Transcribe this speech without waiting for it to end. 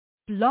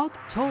Blog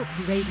Talk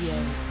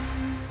Radio.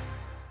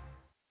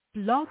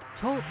 Blog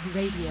Talk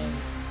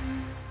Radio.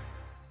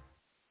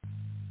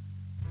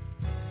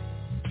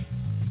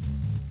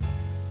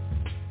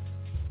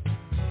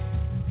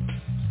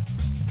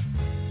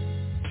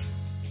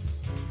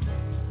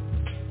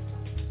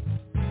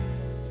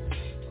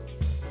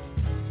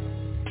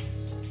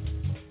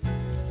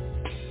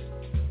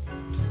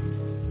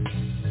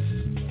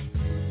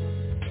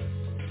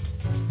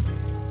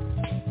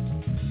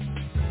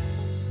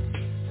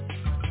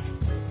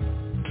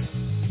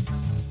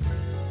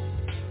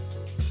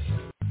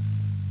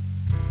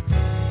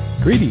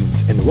 Greetings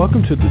and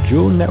welcome to the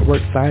Jewel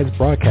Network Science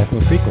Broadcasting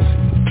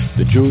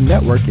Frequency. The Jewel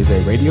Network is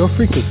a radio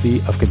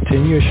frequency of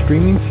continuous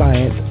streaming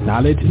science,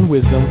 knowledge, and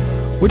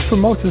wisdom, which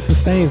promotes and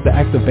sustains the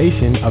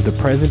activation of the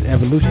present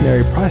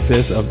evolutionary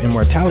process of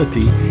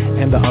immortality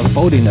and the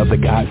unfolding of the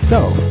God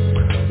Self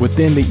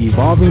within the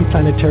evolving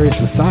planetary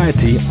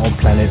society on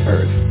planet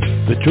Earth.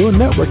 The Jewel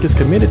Network is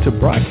committed to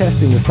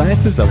broadcasting the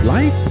sciences of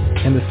life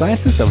and the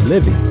sciences of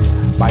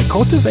living. By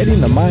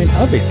cultivating the mind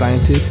of a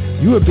scientist,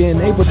 you are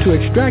being able to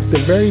extract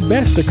the very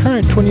best the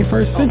current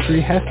 21st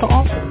century has to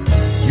offer.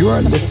 You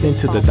are listening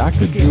to the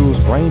Dr.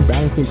 Jewel's Brain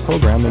Balancing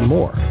Program and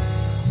more,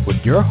 with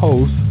your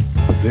host,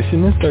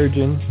 physician and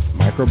surgeon,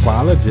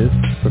 microbiologist,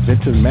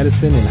 preventive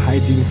medicine and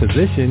hygiene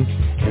physician,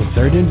 and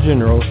Surgeon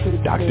General,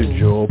 Dr.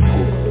 Jewel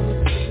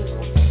Pookrum.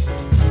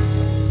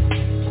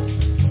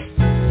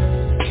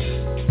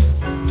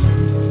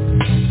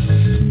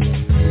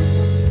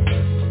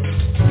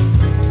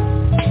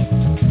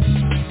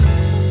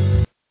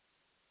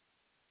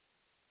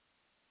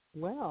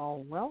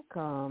 Well,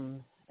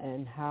 welcome,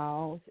 and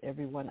how's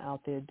everyone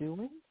out there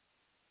doing?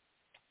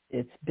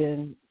 It's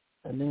been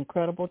an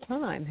incredible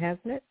time,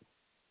 hasn't it?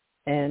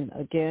 And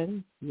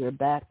again, we're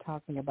back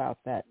talking about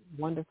that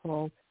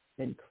wonderful,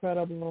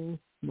 incredible,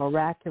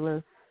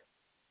 miraculous,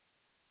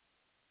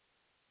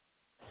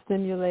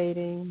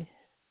 stimulating,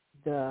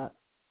 the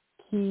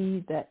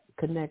key that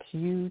connects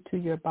you to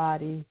your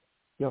body,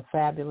 your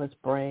fabulous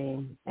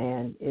brain,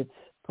 and its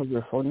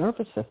peripheral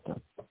nervous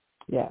system.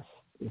 Yes,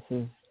 this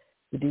is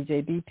the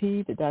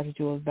DJBP, the Dr.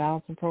 Jewel's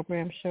Balancing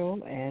Program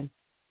show, and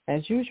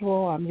as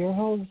usual, I'm your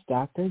host,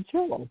 Dr.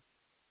 Jewel.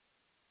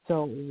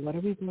 So what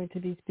are we going to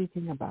be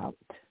speaking about?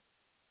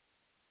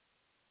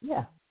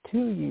 To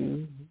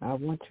you, I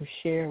want to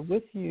share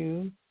with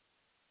you,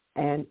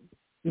 and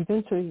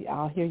eventually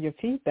I'll hear your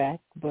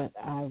feedback, but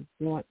I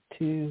want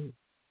to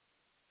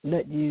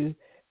let you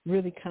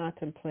really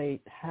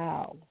contemplate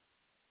how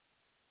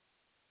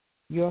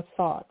your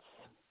thoughts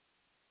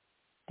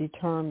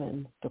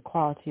determine the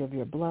quality of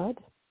your blood,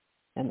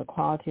 and the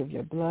quality of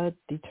your blood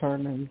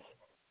determines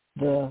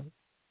the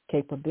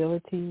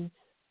capabilities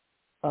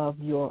of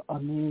your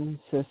immune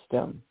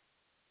system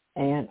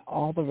and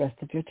all the rest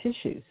of your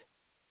tissues.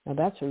 Now,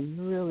 that's a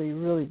really,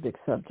 really big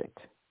subject.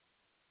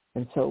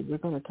 And so we're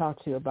going to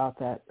talk to you about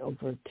that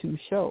over 2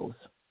 shows.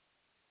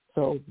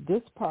 So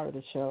this part of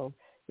the show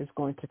is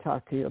going to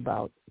talk to you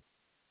about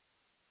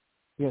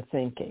your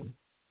thinking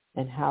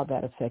and how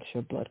that affects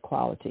your blood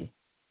quality.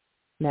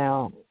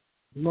 Now,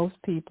 most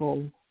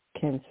people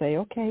can say,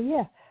 okay,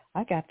 yeah,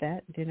 I got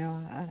that.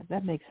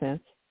 That makes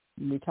sense.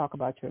 When we talk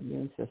about your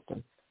immune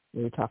system,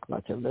 when we talk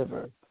about your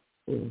liver,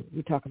 when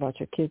we talk about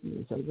your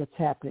kidneys or what's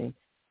happening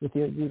with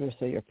your uterus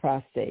or your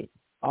prostate,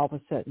 all of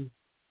a sudden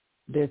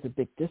there's a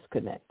big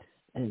disconnect.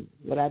 And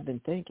what I've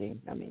been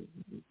thinking,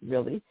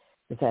 really,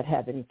 does that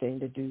have anything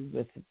to do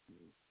with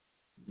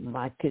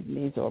my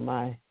kidneys or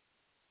my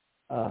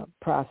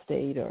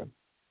prostate or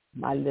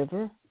my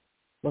liver?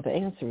 Well, the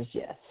answer is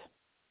yes.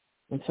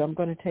 And so I'm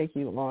going to take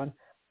you on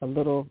a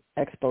little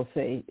expose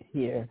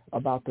here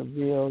about the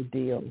real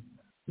deal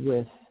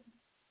with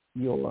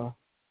your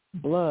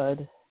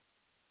blood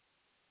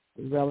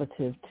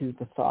relative to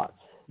the thoughts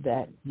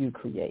that you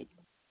create.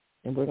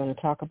 And we're going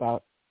to talk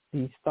about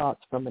these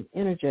thoughts from an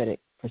energetic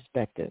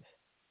perspective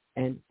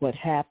and what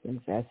happens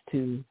as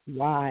to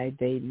why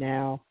they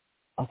now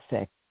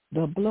affect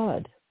the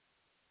blood.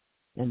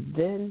 And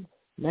then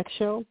next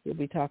show, we'll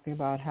be talking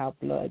about how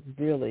blood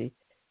really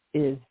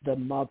is the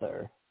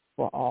mother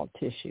for all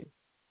tissue.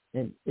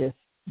 And if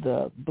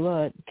the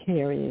blood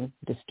carrying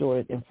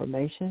distorted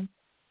information,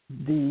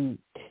 the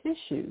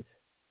tissues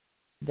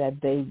that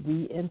they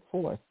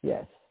reinforce,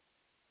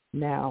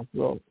 now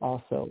will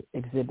also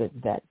exhibit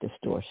that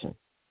distortion.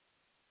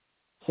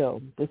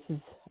 So this is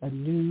a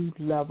new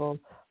level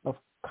of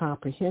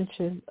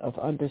comprehension, of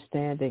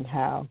understanding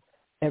how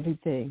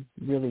everything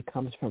really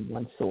comes from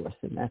one source.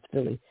 And that's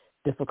really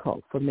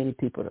difficult for many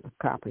people to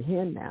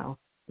comprehend now,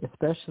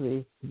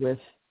 especially with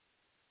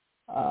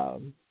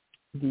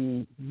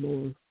the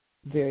more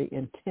very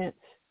intense,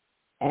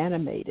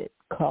 animated,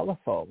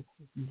 colorful,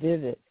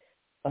 vivid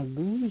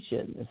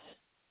illusions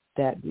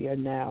that we are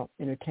now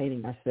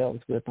entertaining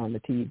ourselves with on the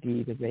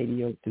TV, the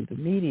radio, through the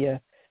media,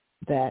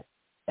 that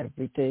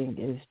everything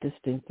is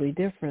distinctly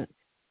different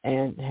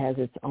and has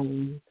its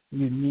own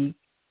unique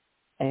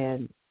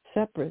and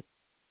separate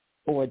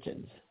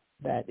origins.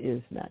 That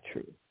is not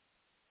true.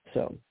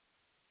 So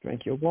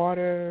drink your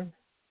water,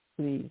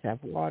 please have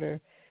water,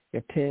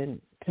 your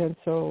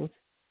pencils,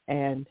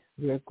 and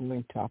we're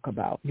going to talk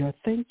about your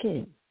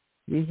thinking.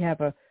 We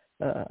have a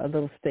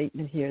little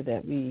statement here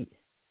that we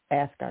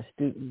ask our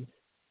students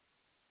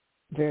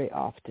very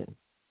often.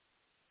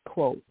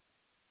 Quote,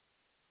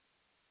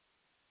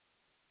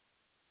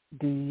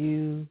 do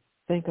you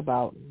think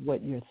about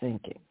what you're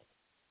thinking?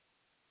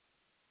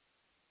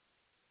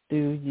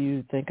 Do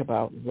you think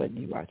about what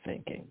you are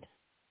thinking?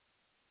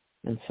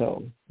 And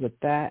so with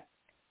that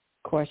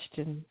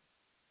question,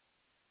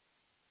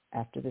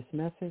 after this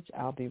message,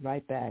 I'll be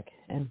right back,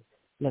 and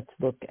let's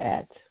look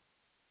at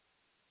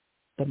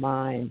the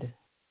mind,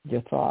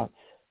 your thoughts,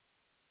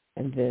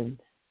 and then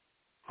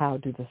how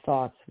do the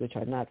thoughts, which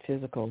are not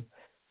physical,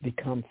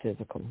 become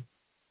physical.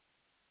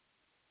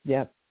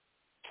 Yep.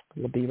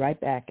 We'll be right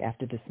back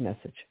after this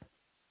message.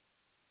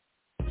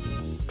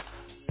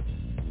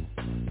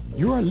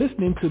 You are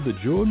listening to the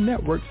Jewel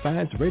Network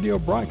Science Radio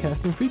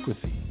Broadcasting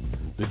Frequency.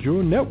 The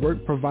Jewel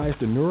Network provides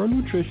the neural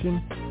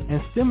nutrition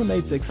and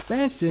stimulates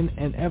expansion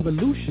and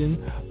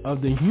evolution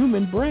of the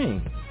human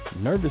brain,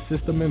 nervous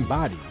system, and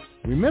body.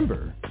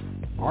 Remember,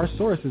 our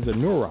source is a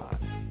neuron.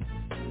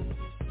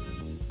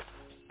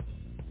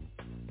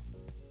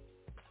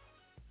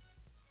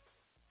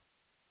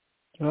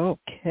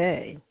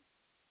 Okay.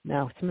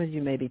 Now, some of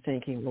you may be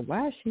thinking, well,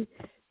 why is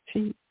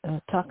she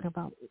talking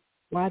about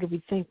why do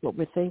we think what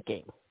we're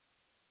thinking?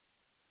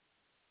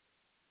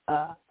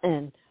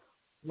 And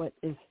what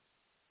is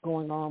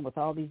going on with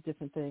all these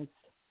different things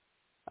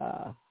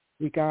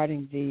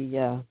regarding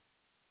the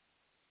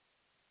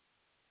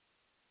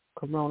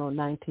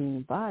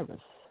Corona-19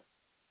 virus?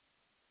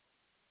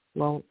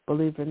 Well,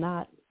 believe it or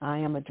not, I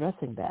am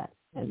addressing that.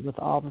 And with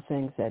all the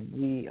things that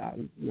we are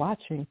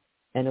watching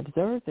and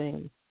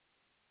observing,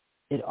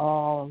 it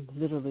all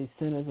literally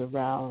centers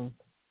around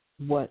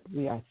what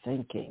we are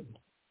thinking,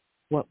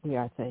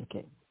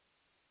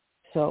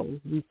 So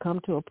we've come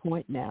to a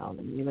point now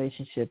in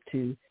relationship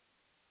to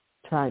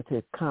trying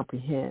to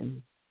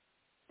comprehend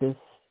this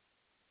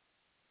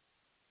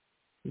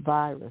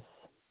virus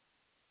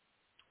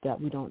that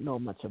we don't know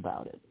much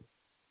about it.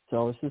 So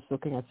I was just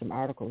looking at some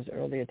articles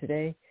earlier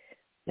today,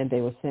 and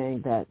they were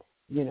saying that,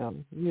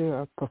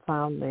 you're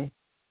profoundly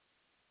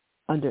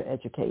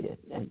undereducated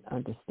and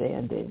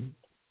understanding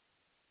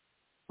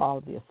all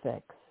the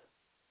effects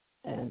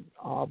and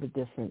all the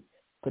different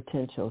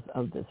potentials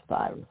of this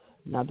virus.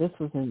 Now, this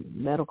was in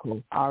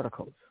medical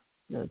articles.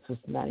 This was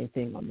not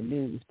anything on the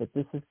news, but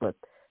this is what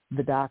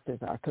the doctors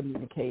are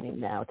communicating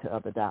now to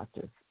other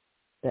doctors,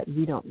 that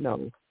we don't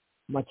know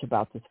much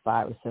about this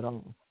virus at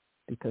all,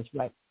 because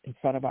right in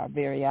front of our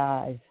very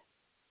eyes,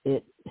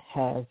 it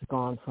has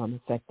gone from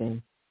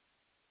affecting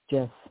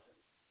just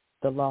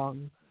the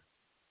lungs.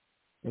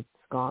 It's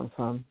gone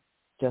from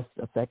just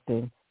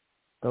affecting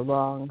the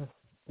lungs,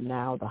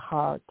 now the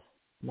heart.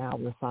 Now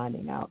we're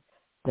finding out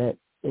that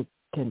it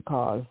can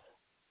cause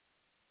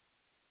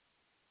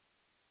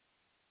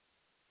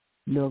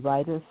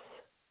neuritis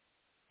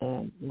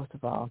and, most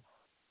of all,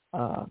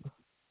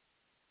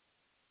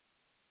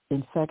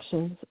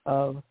 infections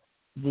of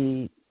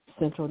the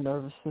central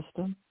nervous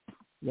system.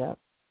 Yep.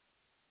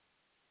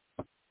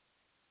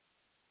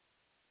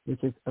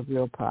 Which is a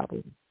real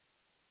problem.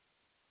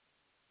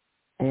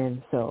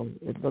 And so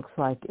it looks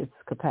like its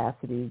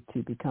capacity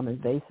to become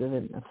invasive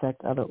and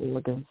affect other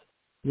organs,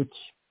 which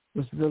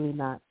was really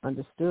not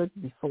understood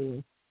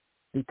before,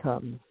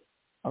 becomes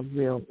a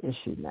real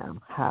issue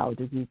now. How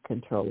do we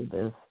control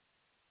this,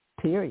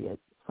 period,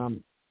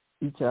 from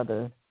each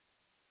other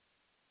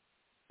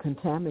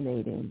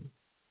contaminating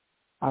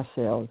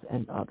ourselves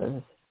and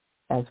others,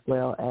 as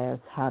well as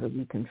how do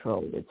we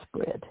control its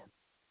spread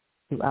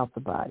throughout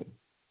the body?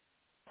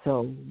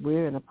 So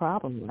we're in a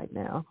problem right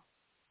now.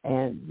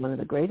 And one of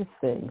the greatest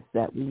things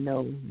that we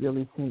know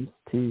really seems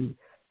to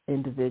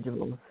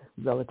individuals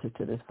relative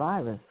to this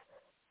virus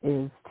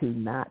is to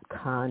not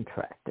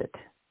contract it.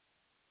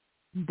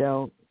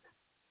 Don't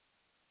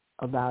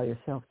allow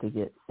yourself to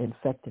get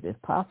infected if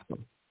possible.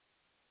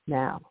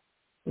 Now,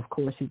 of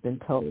course, you've been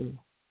told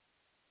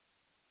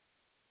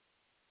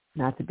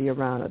not to be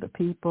around other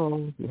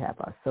people. We have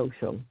our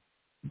social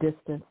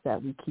distance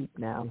that we keep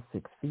now,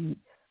 6 feet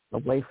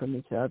away from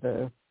each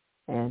other.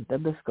 And the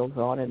list goes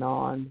on and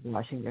on,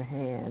 washing your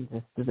hands,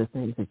 as to the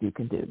things that you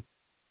can do.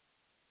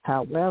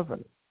 However,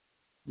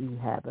 you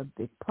have a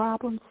big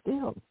problem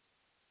still.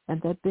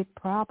 And that big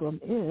problem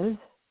is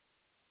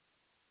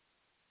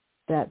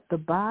that the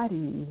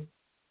body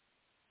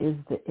is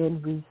the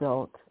end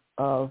result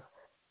of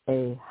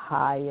a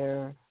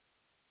higher,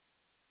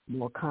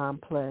 more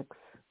complex,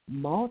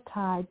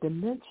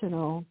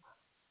 multi-dimensional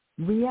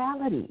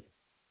reality.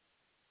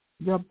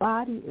 Your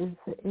body is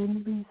the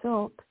end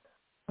result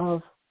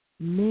of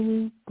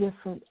many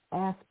different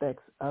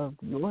aspects of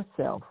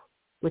yourself,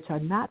 which are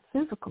not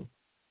physical,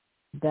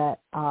 that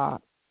are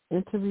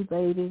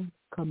interrelating,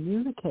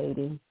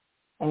 communicating,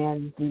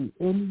 and the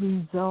end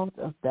result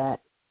of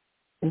that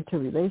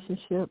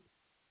interrelationship,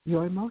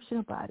 your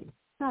emotional body.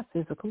 It's not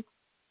physical.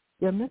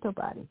 Your mental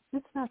body,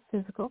 it's not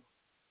physical.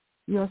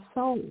 Your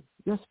soul,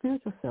 your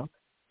spiritual self,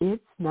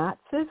 It's not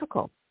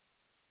physical.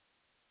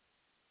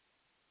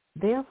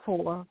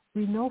 Therefore,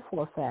 we know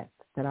for a fact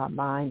that our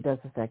mind does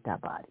affect our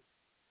body,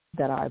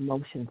 that our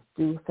emotions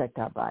do affect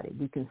our body.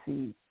 We can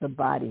see the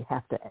body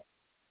have to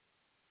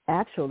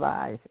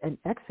actualize and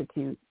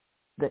execute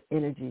the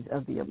energies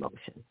of the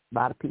emotion. A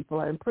lot of people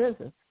are in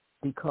prison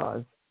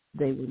because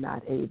they were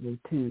not able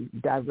to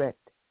direct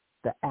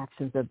the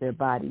actions of their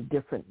body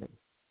differently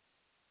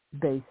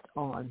based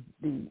on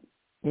the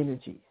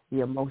energies, the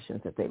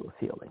emotions that they were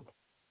feeling.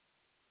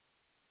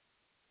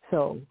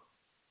 So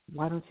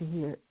why don't you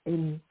hear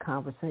any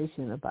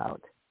conversation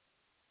about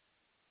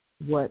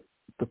what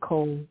the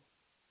COVID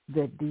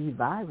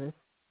virus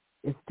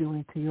is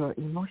doing to your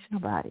emotional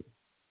body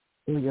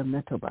or your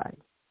mental body?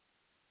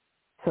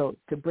 So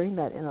to bring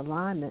that in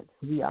alignment,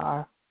 we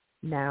are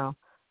now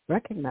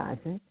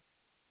recognizing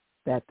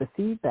that the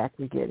feedback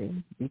we're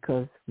getting,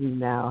 because we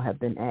now have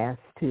been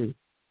asked to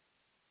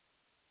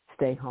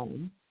stay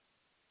home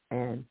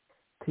and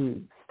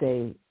to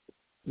stay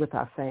with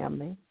our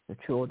family, the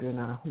children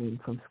are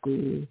home from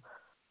school,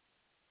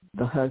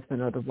 the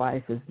husband or the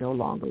wife is no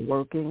longer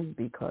working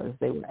because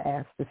they were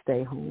asked to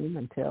stay home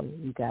until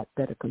we got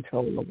better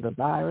control over the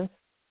virus.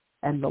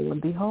 And lo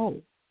and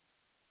behold,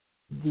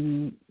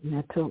 the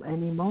mental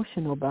and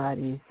emotional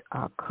bodies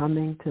are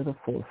coming to the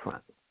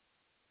forefront.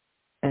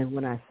 And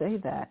when I say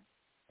that,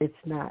 it's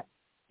not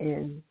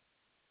in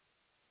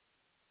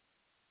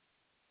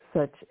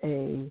such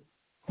a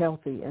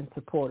healthy and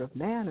supportive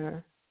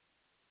manner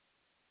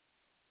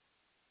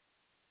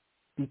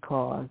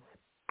because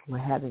we're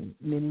having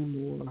many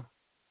more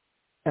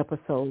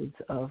episodes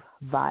of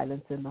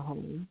violence in the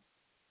home,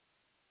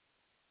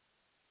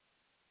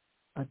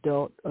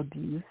 adult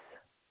abuse,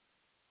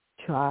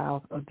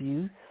 child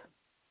abuse.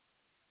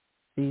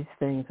 These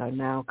things are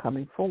now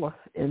coming forth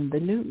in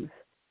the news.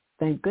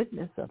 Thank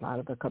goodness a lot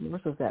of the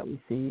commercials that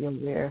we see are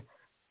where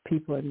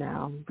people are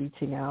now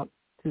reaching out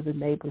to the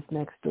neighbors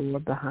next door,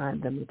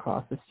 behind them,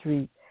 across the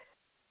street,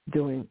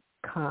 doing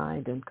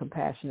kind and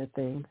compassionate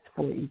things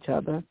for each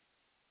other.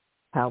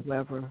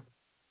 However,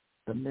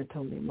 the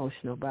mental and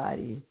emotional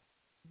body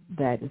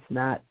that is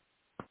not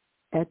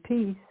at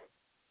peace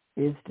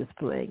is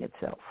displaying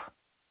itself.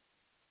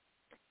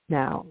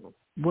 Now,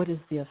 what is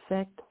the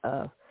effect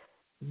of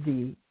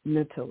the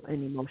mental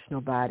and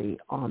emotional body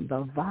on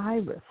the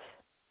virus?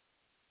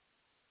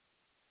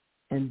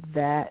 And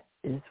that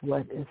is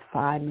what is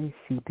finally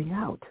seeping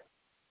out.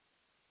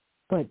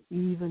 But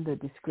even the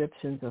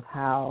descriptions of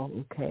how,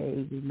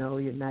 okay, we know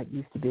you're not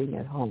used to being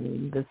at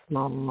home this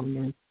long,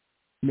 and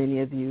many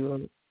of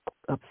you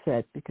are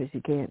upset because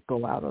you can't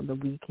go out on the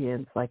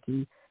weekends like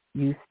you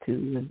used to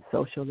and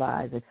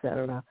socialize,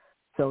 etc.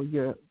 So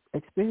you're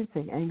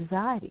experiencing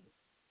anxiety.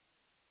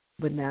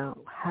 But now,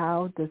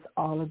 how does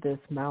all of this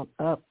mount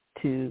up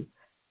to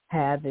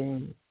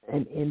having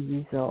an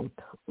end result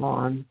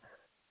on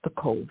the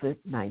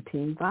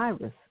COVID-19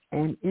 virus?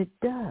 And it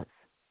does.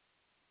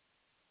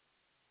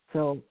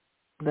 So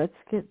let's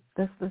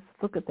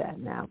look at that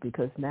now,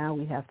 because now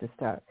we have to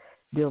start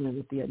dealing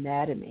with the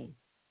anatomy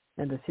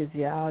and the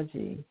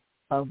physiology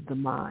of the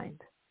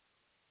mind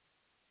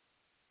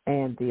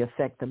and the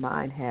effect the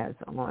mind has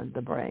on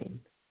the brain.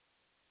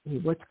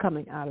 What's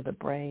coming out of the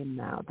brain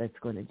now that's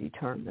going to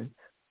determine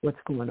what's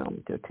going on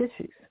with your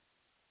tissues.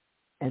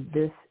 And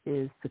this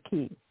is the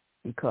key,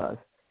 because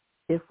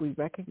if we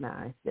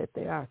recognize that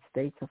there are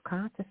states of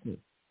consciousness,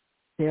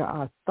 there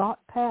are thought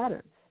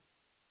patterns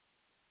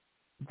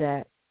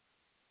that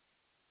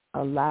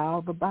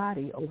allow the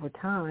body over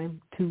time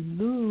to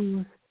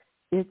lose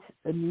its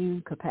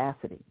immune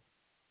capacity,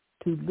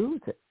 to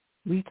lose it.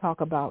 We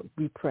talk about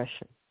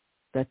repression,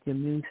 that the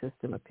immune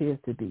system appears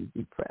to be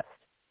repressed.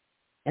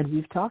 And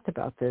we've talked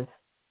about this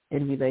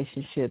in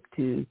relationship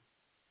to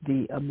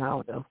the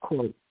amount of,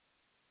 quote,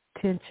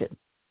 tension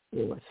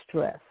or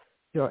stress.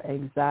 Your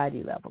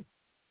anxiety level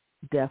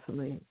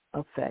definitely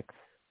affects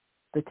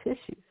the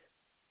tissues.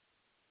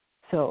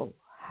 So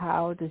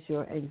how does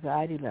your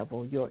anxiety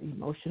level, your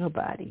emotional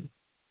body,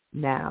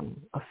 now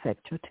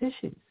affect your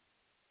tissues?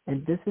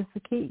 And this is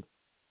the key.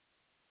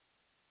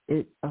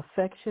 It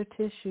affects your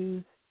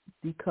tissues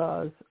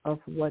because of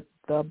what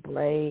the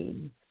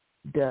brain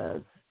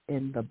does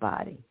in the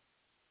body.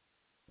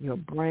 Your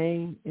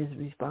brain is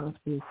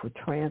responsible for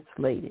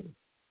translating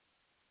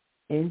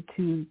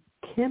into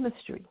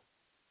chemistry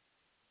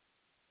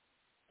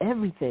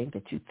everything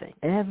that you think.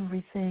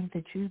 Everything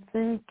that you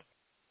think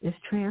is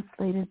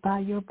translated by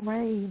your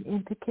brain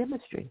into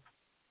chemistry.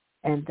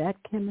 And that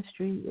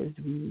chemistry is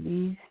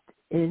released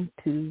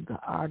into the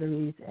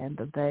arteries and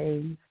the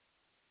veins.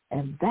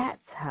 And that's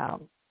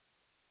how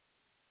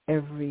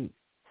every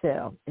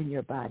cell in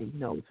your body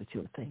knows what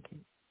you're thinking.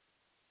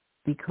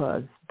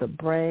 Because the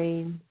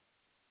brain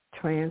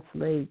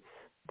translates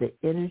the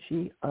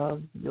energy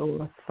of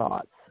your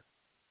thoughts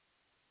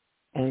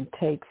and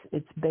takes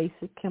its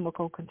basic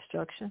chemical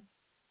construction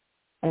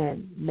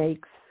and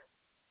makes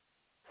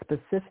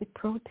specific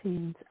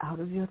proteins out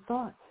of your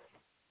thoughts.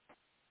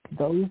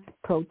 Those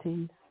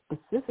proteins,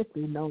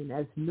 specifically known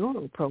as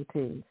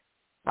neuroproteins,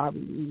 are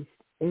released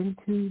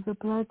into the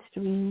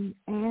bloodstream,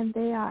 and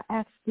they are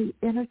actually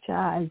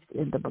energized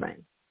in the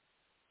brain.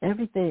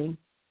 Everything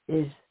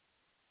is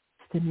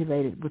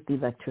stimulated with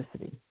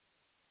electricity.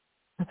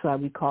 That's why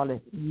we call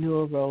it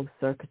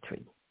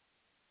neurocircuitry.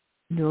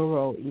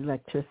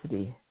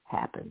 Neuroelectricity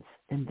happens,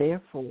 and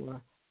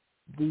therefore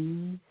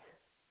these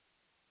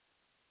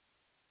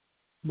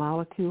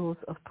molecules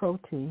of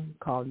protein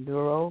called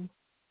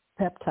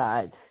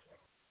neuropeptides,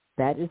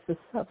 that is the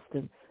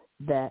substance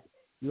that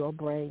your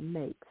brain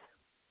makes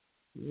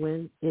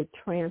when it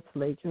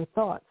translates your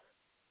thoughts,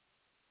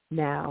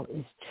 now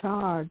is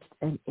charged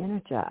and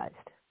energized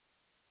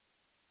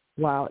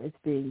while it's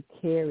being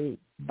carried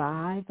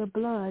by the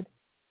blood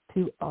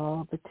to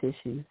all the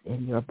tissues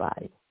in your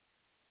body.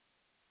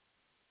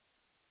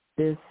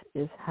 This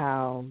is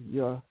how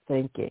your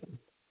thinking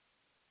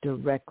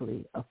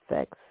directly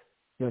affects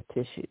your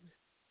tissues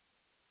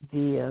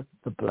via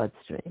the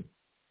bloodstream.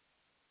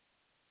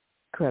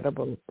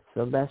 Credible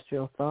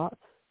celestial thoughts,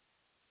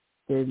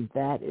 then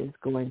that is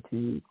going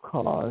to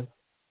cause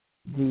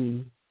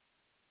the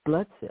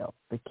blood cell,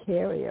 the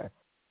carrier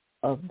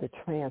of the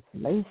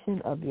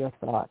translation of your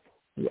thoughts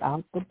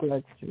throughout the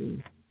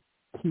bloodstream,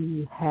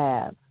 to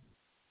have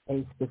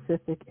a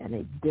specific and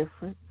a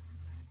different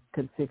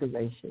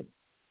configuration,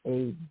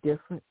 a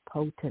different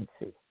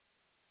potency.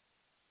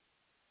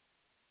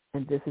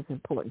 And this is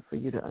important for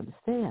you to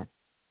understand,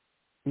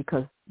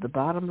 because the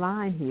bottom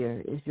line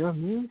here is your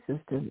immune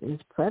system is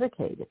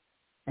predicated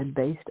and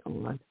based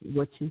on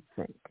what you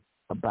think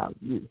about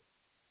you.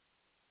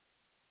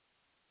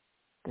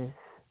 This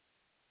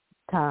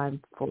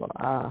time for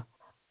our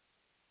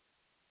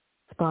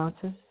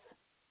sponsors.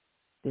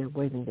 They're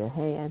waving their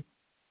hand,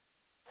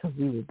 so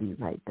we will be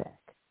right back.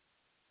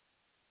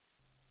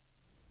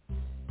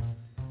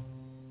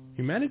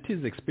 Humanity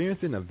is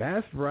experiencing a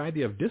vast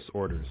variety of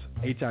disorders: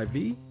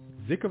 HIV,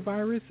 Zika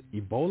virus,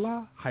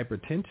 Ebola,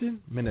 hypertension,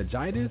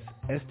 meningitis,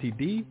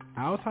 STD,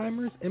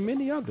 Alzheimer's, and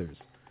many others.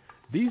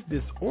 These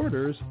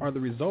disorders are the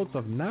results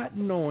of not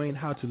knowing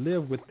how to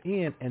live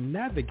within and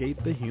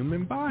navigate the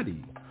human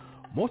body.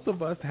 Most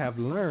of us have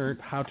learned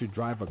how to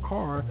drive a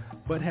car,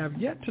 but have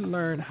yet to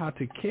learn how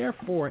to care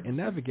for and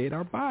navigate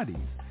our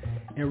bodies.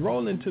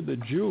 Enroll into the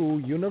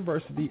Jewel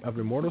University of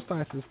Immortal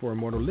Sciences for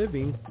Immortal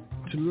Living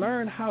to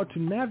learn how to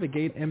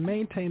navigate and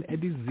maintain a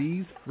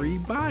disease-free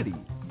body.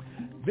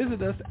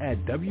 Visit us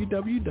at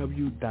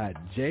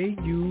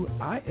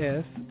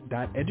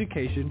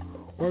www.juis.education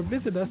or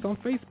visit us on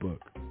Facebook.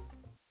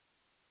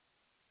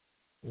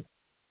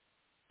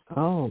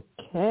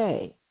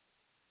 Okay.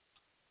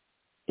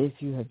 If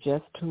you have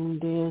just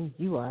tuned in,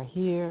 you are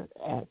here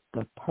at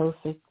the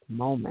perfect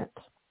moment,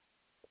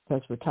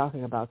 because we're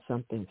talking about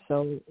something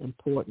so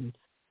important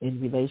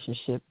in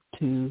relationship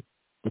to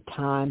the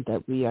time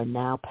that we are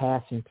now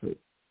passing through,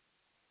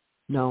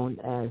 known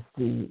as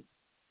the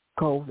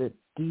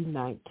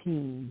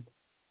COVID-19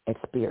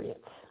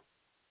 experience.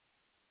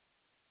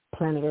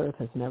 Planet Earth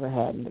has never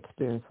had an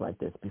experience like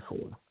this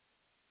before.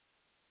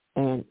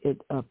 And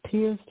it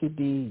appears to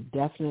be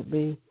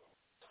definitely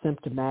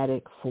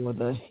symptomatic for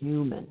the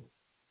human,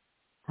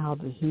 how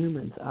the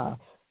humans are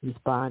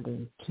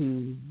responding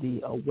to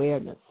the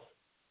awareness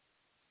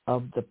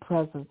of the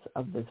presence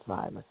of this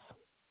virus.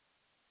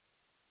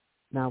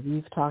 Now,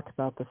 we've talked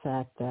about the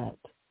fact that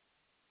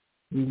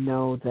we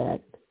know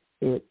that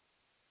it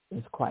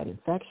is quite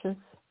infectious,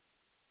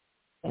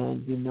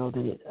 and we know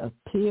that it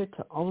appeared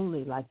to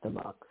only, like the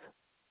lungs,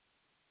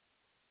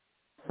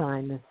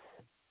 sinus,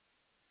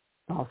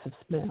 loss of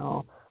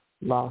smell,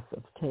 loss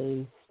of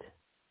taste,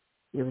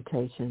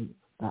 irritation,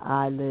 the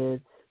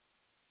eyelids,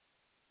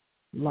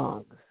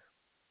 lungs.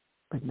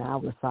 But now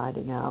we're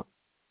finding out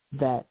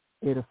that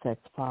it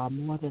affects far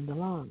more than the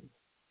lungs.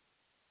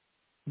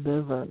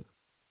 Liver,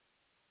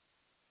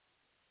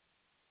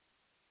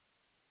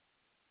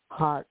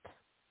 heart,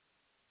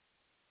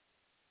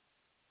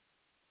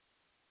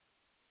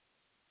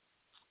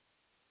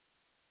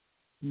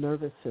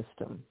 nervous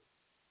system,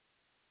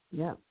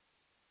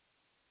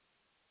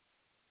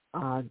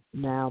 are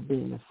now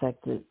being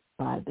affected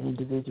by the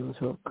individuals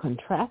who are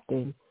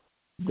contracting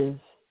this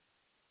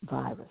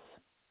virus.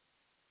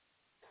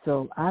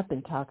 So I've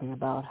been talking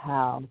about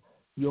how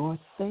your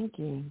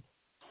thinking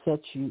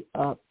sets you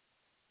up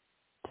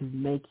to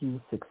make you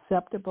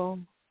susceptible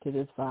to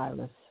this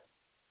virus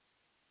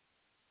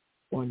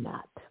or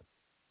not.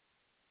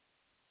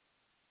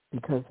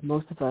 Because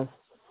most of us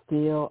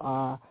still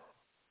are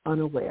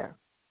unaware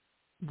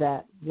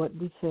that what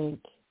we think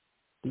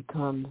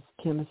becomes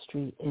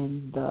chemistry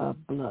in the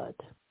blood.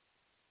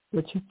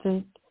 What you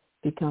think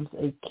becomes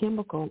a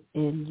chemical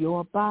in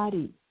your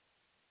body.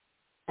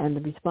 And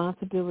the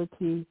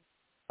responsibility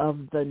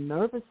of the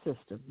nervous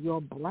system,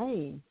 your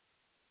brain,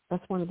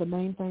 that's one of the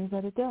main things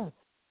that it does.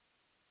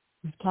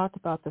 We've talked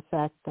about the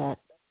fact that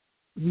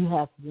you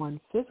have one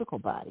physical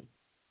body,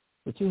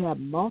 but you have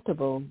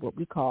multiple what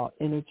we call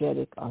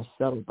energetic or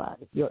subtle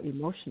bodies. Your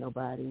emotional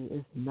body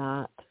is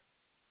not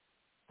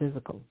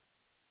physical.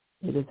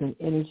 It is an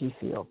energy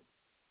field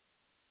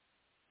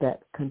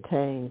that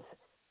contains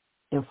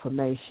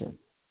information.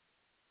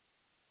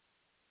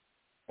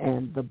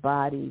 And the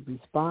body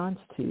responds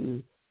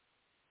to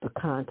the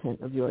content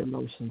of your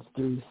emotions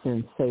through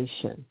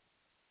sensation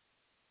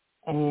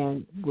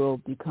and will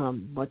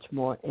become much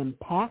more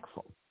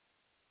impactful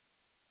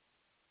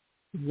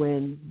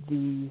when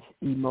these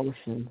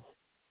emotions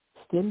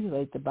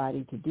stimulate the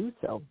body to do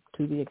so,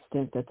 to the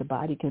extent that the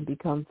body can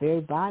become very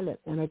violent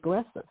and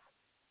aggressive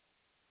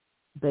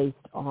based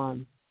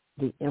on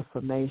the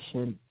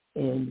information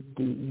in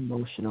the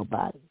emotional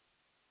body.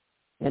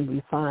 And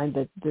we find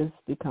that this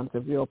becomes a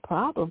real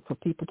problem for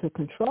people to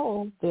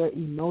control their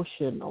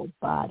emotional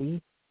body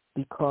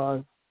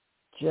because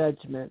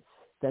judgments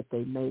that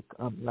they make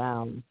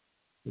around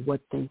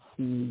what they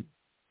see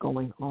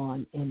going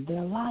on in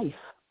their life.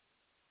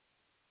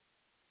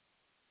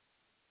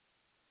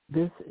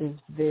 This is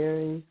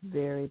very,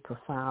 very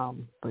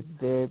profound, but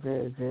very,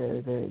 very, very,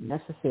 very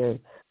necessary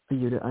for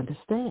you to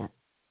understand.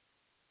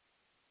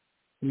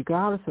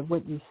 Regardless of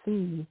what you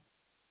see,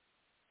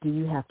 do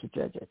you have to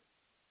judge it?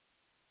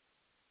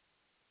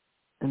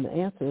 And the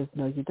answer is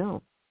no, you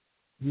don't.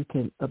 You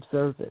can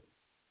observe it.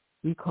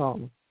 We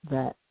call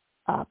that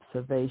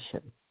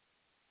observation.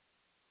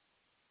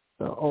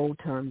 The old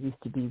term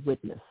used to be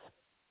witness,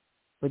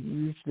 but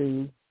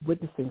usually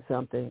witnessing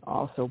something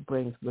also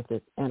brings with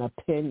it an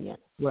opinion,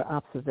 where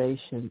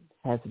observation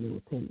has no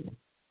opinion.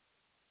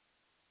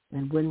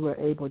 And when we're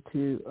able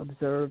to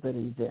observe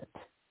an event,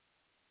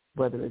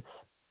 whether it's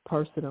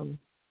personal,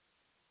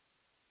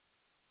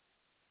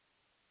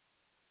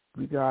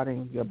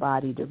 regarding your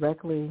body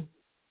directly,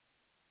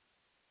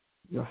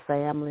 your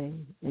family,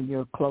 in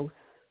your close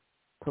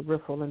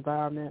peripheral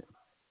environment,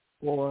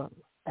 or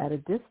at a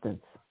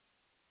distance,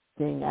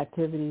 seeing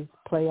activities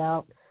play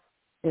out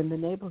in the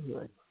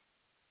neighborhood,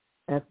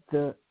 at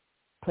the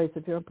place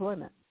of your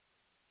employment,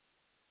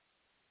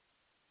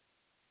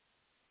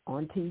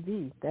 on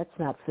TV. That's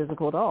not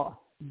physical at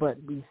all, but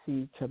we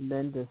see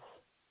tremendous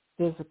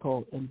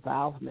physical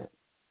involvement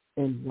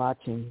in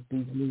watching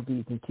these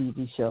movies and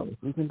TV shows,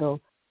 even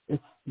though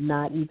it's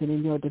not even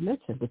in your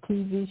dimension. The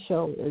TV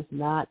show is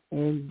not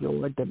in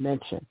your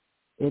dimension.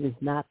 It is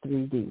not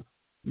 3D.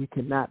 You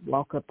cannot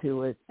walk up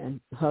to it and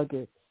hug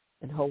it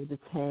and hold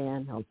its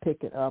hand or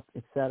pick it up,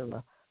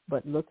 etc.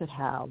 But look at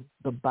how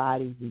the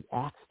body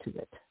reacts to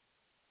it.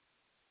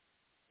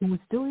 Who's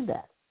doing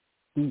that?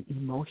 The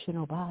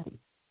emotional body.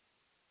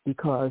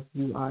 Because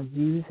you are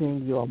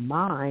using your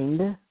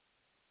mind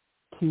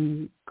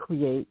to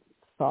create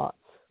thoughts.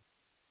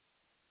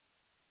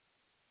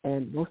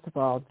 And most of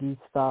all, these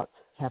thoughts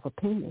have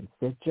opinions.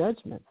 They're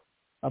judgments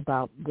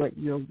about what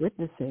you're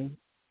witnessing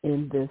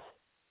in this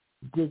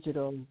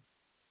digital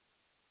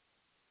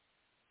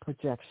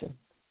projection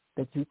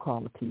that you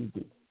call a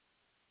TV.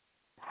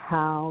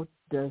 How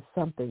does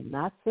something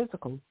not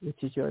physical, which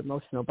is your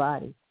emotional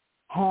body,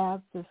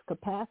 have this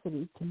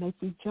capacity to make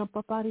you jump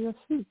up out of your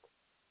seat,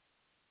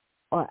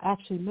 or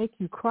actually make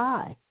you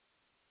cry,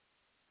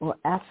 or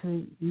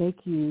actually make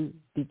you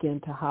begin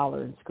to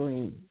holler and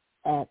scream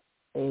at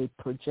a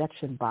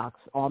projection box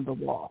on the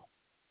wall?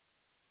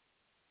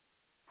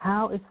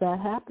 How is that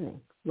happening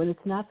when it's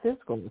not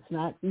physical? It's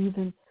not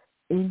even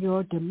in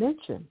your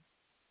dimension.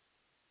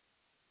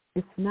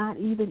 It's not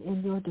even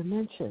in your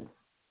dimension.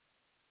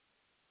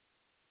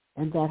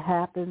 And that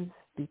happens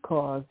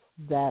because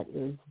that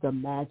is the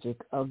magic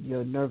of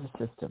your nervous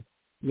system,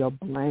 your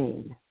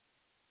brain.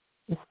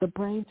 It's the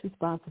brain's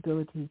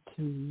responsibility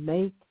to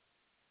make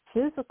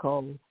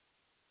physical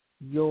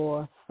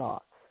your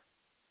thoughts,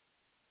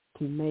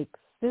 to make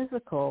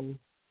physical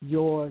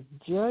your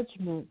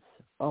judgments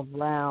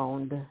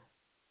around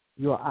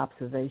your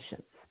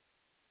observations.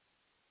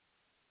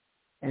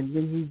 And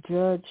when you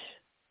judge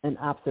an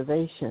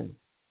observation,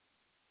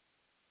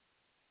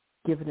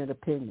 give it an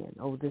opinion.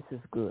 Oh, this is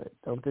good.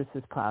 Oh, this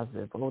is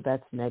positive. Oh,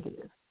 that's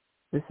negative.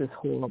 This is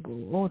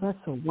horrible. Oh, that's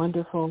so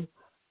wonderful.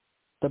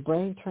 The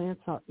brain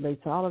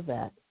translates all of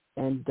that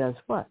and does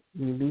what?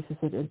 Releases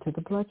it into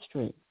the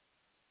bloodstream.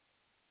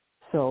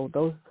 So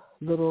those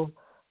little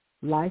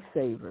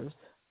lifesavers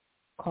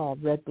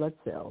called red blood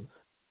cells,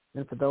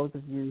 and for those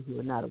of you who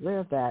are not aware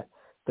of that,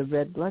 the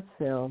red blood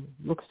cell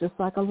looks just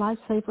like a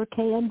lifesaver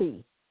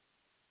candy,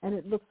 and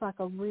it looks like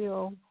a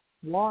real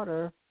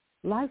water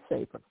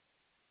lifesaver.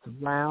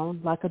 It's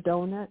round like a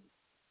donut,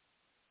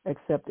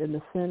 except in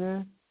the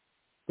center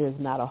there's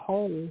not a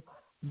hole,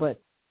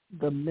 but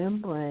the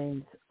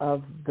membranes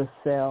of the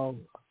cell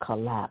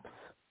collapse,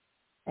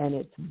 and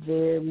it's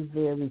very,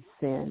 very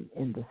thin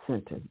in the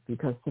center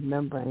because the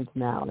membranes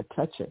now are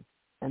touching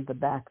and the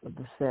back of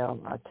the cell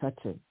are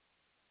touching.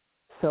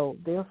 So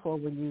therefore,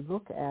 when you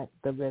look at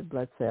the red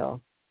blood cell,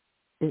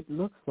 it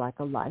looks like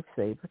a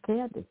lifesaver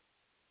candy.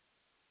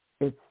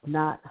 It's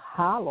not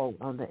hollow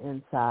on the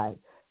inside,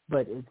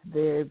 but it's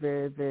very,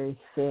 very, very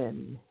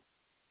thin.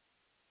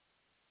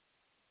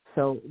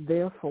 So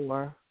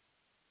therefore,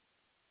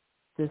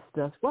 this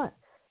does what?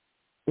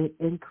 It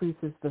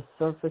increases the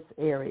surface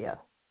area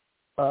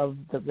of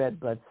the red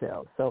blood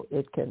cell, so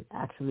it can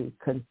actually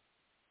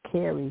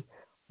carry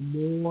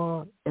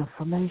more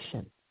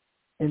information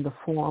in the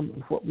form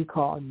of what we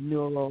call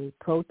neural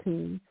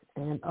proteins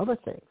and other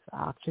things,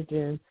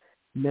 oxygen,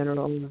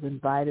 minerals,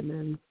 and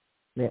vitamins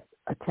that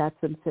attach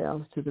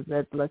themselves to the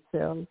red blood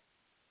cells,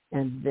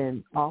 and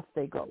then off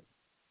they go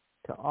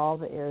to all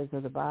the areas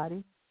of the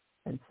body.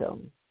 And so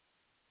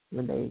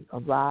when they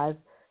arrive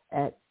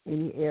at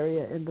any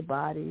area in the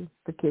body,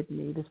 the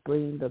kidney, the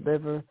spleen, the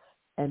liver,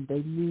 and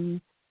they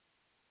need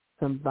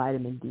some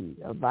vitamin D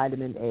or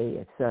vitamin A,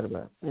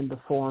 etc., in the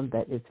form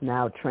that it's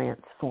now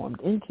transformed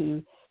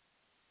into,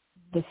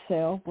 the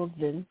cell will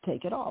then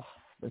take it off.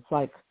 It's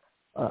like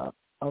a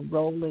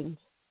rolling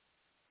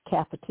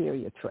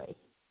cafeteria tray.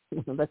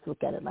 Let's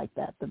look at it like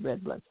that, the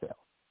red blood cell.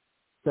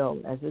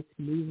 So as it's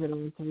moving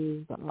on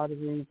through the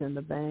arteries and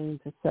the veins,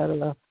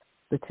 etc.,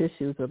 the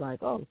tissues are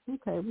like, oh,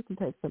 okay, we can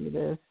take some of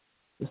this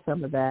or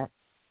some of that.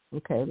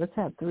 Okay, let's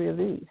have 3 of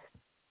these.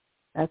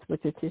 That's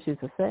what your tissues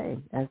are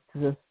saying as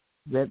the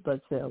red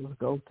blood cells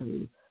go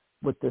through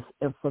with this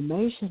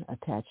information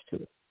attached to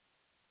it.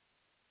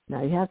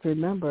 Now, you have to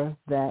remember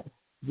that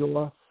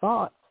your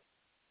thoughts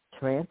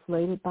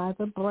translated by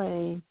the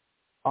brain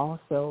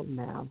also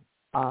now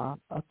are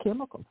a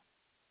chemical.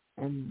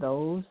 And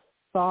those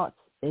thoughts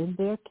in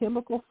their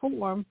chemical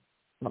form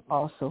are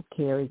also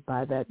carried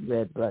by that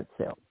red blood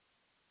cell.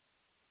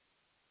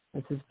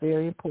 This is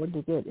very important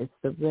to get. It's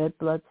the red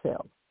blood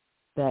cell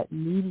that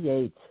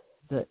mediates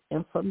the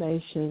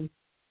information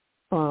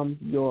from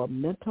your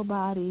mental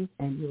body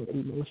and your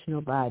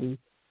emotional body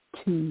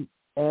to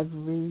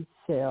every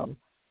cell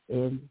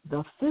in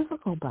the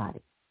physical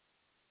body.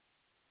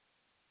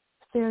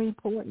 It's very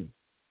important.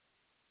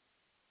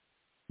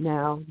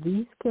 Now,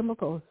 these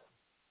chemicals,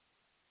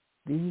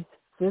 these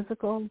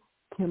physical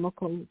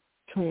chemical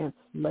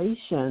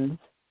translations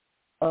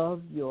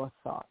of your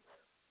thoughts,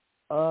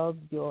 of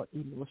your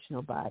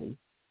emotional body,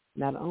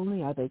 not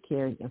only are they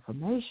carrying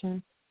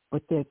information,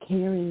 but they're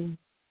carrying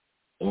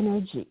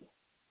energy,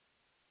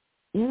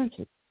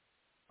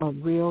 a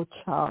real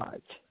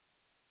charge.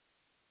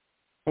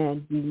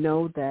 And you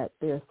know that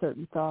there are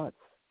certain thoughts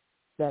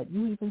that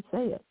you even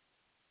say it.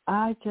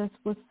 I just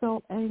was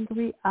so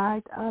angry,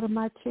 I got out of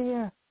my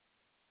chair.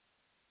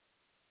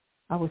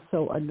 I was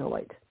so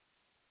annoyed.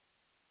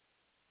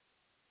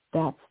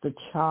 That's the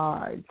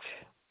charge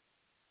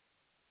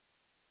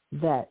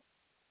that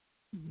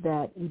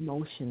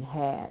emotion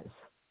has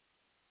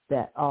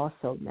that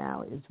also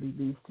now is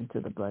released into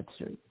the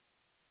bloodstream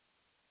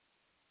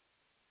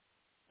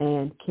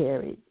and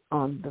carried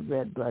on the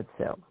red blood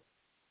cell.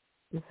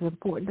 This is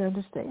important to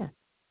understand.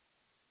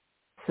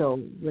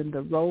 So when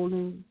the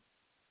rolling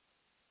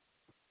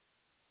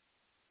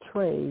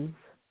trays,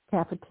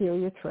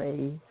 cafeteria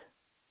trays,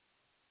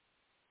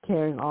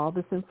 carrying all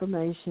this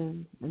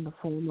information in the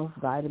form of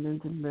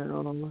vitamins and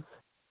minerals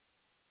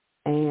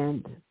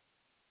and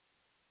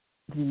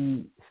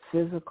the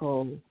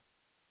physical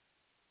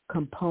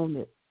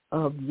component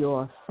of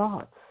your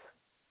thoughts,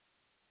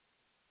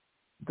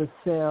 the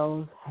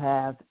cells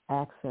have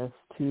access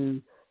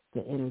to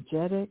the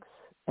energetics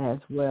as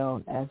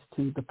well as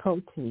to the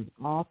protein.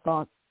 All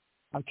thoughts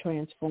are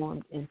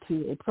transformed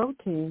into a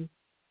protein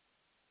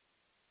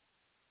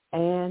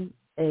and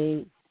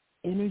a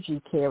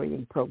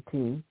energy-carrying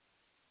protein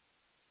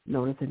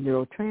known as a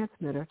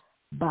neurotransmitter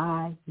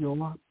by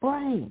your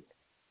brain.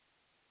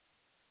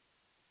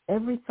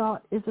 Every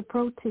thought is a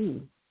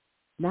protein.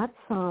 Not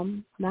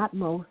some, not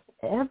most.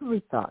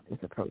 Every thought is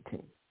a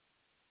protein.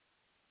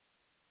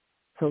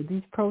 So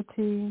these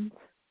proteins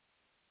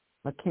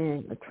are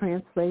carrying a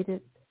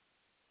translated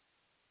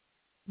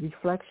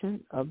reflection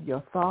of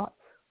your thoughts,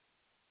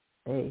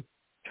 a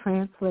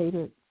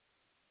translated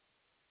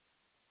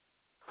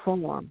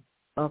form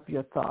of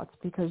your thoughts,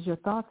 because your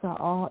thoughts are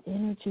all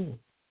energy.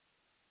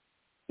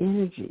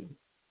 And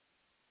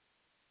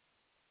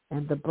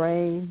the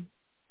brain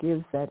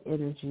gives that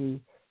energy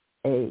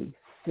a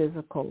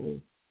physical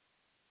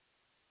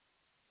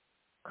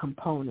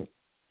component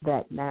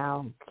that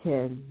now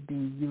can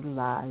be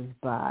utilized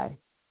by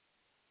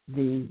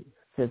the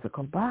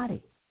physical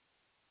body.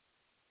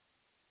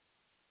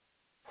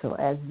 So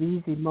as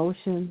these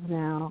emotions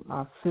now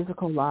are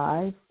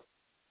physicalized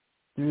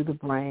through the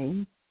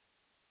brain,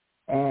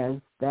 as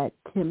that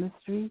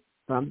chemistry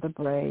from the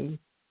brain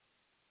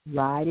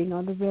riding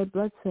on the red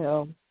blood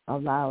cell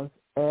allows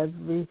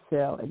every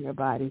cell in your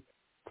body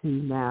to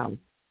now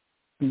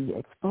be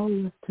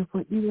exposed to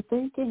what you were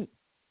thinking.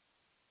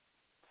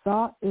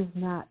 Thought is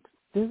not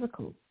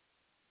physical,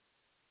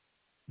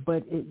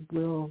 but it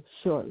will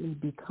shortly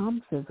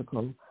become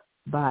physical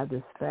by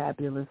this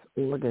fabulous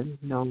organ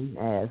known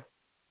as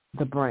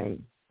the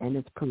brain and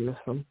its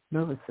peripheral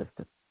nervous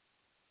system.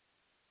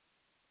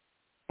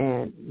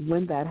 And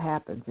when that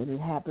happens, and it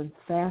happens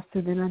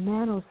faster than a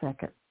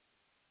nanosecond,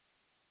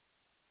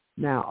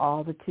 now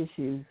all the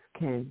tissues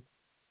can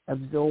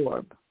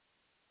absorb,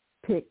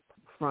 pick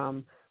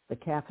from the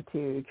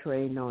cafeteria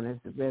tray known as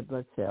the red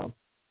blood cell,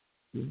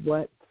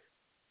 what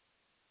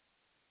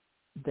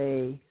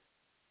they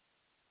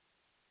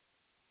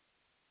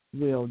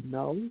will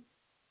know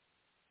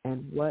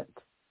and what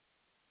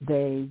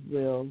they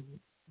will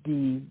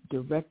be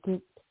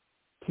directed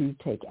to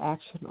take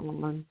action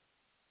on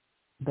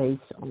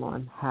based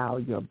on how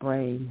your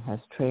brain has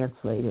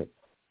translated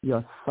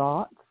your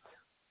thoughts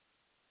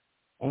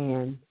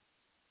and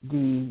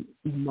the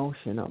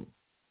emotional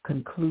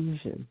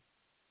conclusion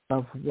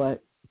of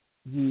what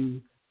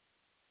you,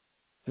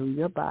 through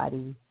your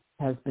body,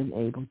 has been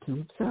able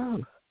to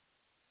observe.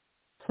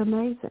 It's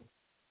amazing.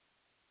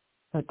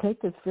 So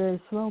take this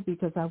very slow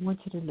because I want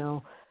you to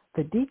know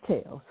the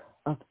details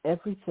of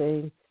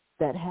everything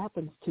that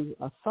happens to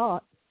a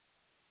thought,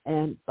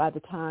 and by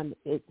the time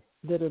it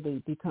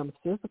literally becomes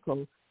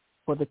physical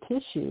for the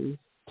tissues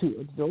to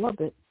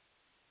absorb it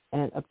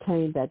and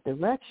obtain that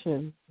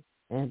direction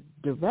and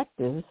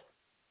directives,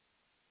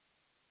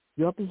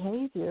 your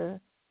behavior,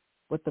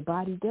 what the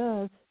body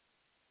does,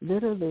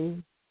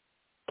 literally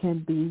can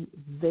be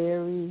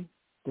very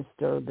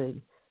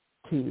disturbing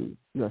to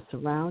your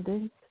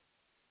surroundings,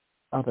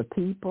 other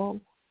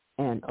people,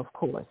 and, of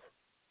course,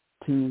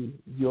 to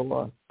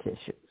your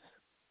tissues.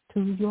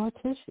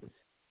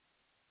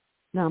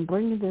 Now, I'm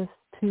bringing this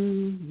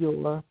to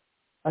your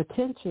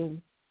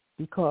attention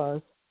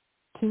because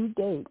to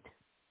date,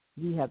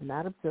 we have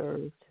not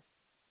observed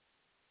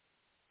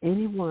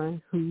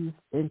anyone who's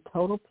in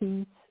total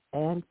peace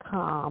and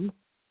calm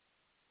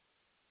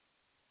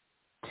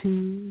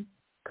to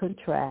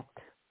contract,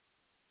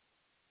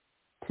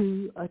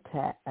 to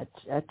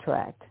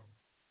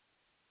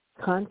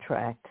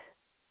contract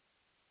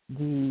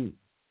the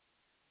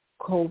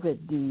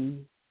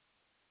COVID-19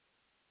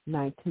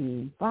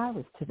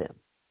 virus to them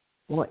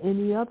or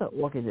any other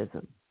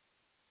organism.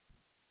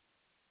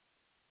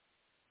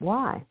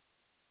 Why?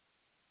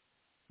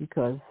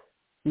 Because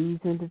these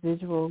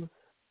individuals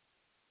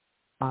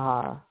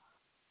are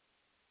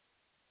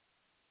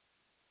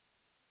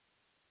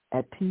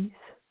at peace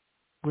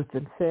with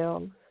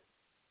themselves,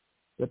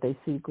 what they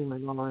see going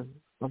on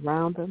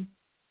around them.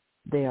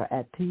 They are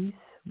at peace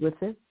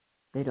with it.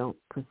 They don't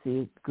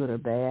perceive good or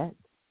bad,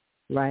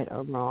 right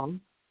or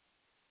wrong.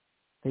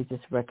 They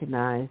just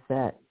recognize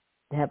that,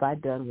 have I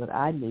done what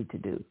I need to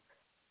do?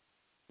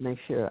 Make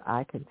sure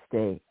I can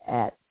stay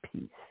at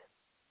peace.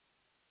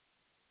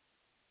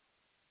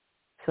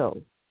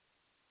 So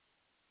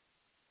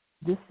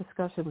this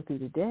discussion with you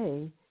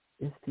today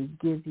is to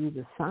give you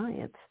the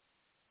science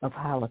of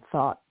how a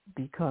thought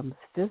becomes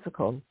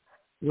physical,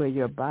 where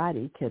your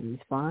body can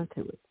respond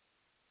to it.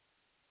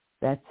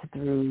 That's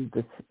through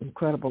this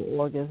incredible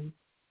organ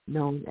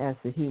known as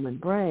the human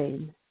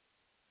brain.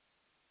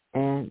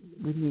 And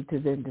we need to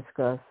then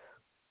discuss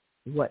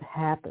what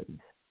happens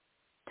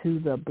to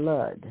the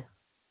blood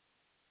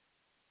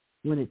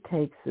when it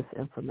takes this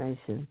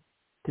information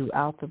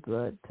throughout the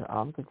blood to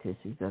all the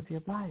tissues of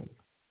your body.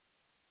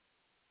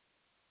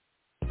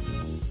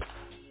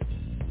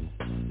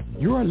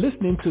 You are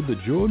listening to the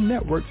Jewel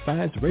Network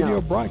Science Radio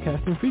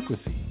Broadcasting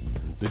Frequency.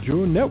 The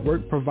Jewel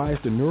Network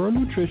provides the neural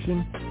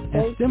nutrition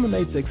and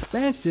stimulates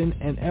expansion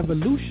and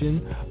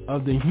evolution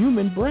of the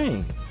human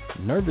brain,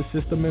 nervous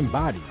system, and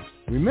body.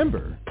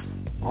 Remember,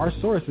 our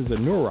source is a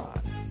neuron.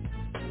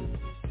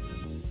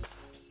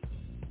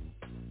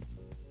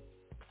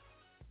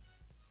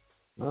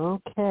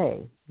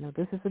 Okay. Now,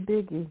 this is a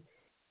biggie.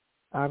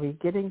 Are we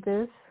getting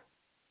this?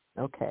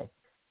 Okay.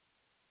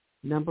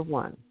 Number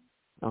one.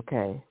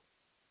 Okay.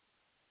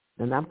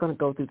 And I'm going to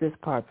go through this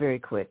part very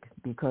quick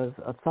because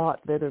a thought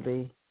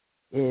literally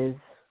is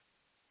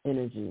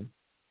energy.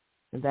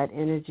 And that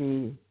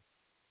energy,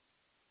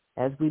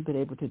 as we've been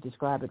able to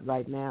describe it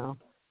right now,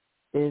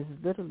 is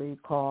literally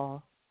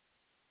called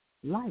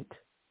light.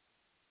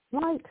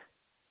 Light.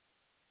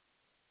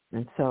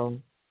 And so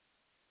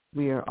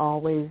we are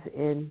always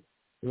in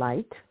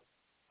light.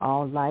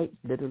 All light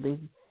literally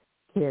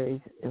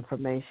carries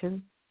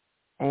information.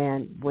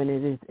 And when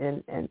it is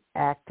in an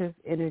active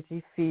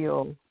energy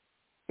field,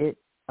 it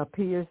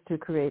appears to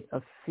create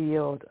a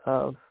field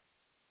of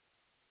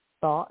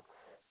thoughts.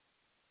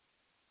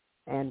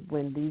 And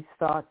when these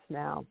thoughts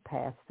now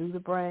pass through the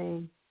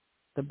brain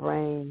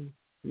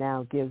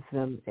now gives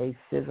them a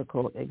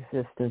physical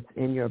existence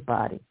in your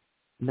body,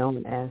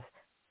 known as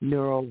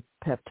neural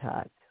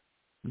peptides,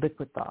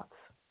 liquid thoughts.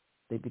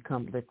 They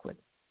become liquid.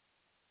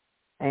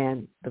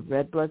 And the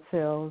red blood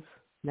cells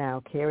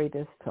now carry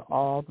this to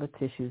all the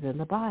tissues in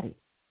the body.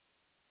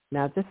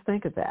 Now just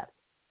think of that.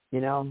 I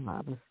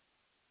was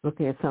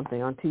looking at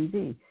something on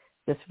TV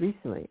just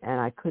recently, and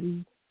I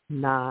couldn't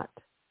not,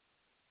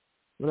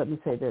 let me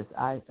say this,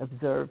 I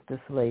observed this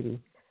lady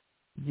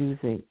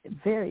using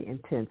very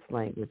intense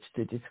language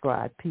to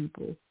describe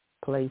people,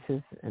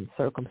 places, and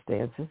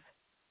circumstances.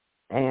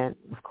 And,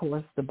 of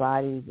course, the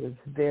body was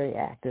very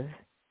active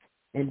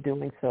in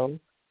doing so.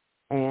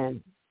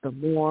 And the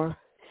more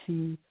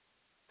she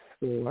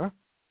swore,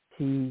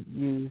 she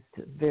used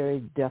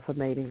very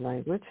defamating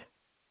language.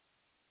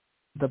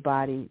 The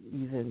body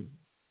even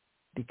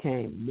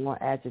became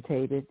more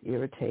agitated,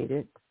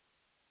 irritated.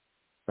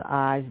 The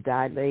eyes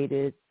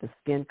dilated, the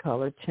skin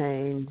color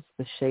changed,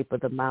 the shape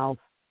of the mouth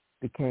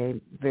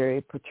became very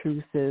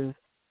protrusive,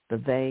 the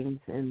veins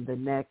in the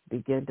neck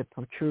began to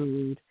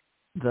protrude,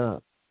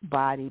 the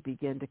body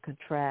began to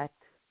contract,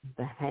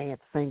 the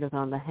fingers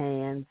on the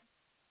hands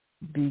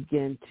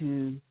began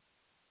to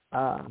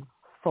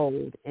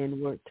fold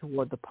inward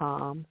toward the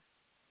palm,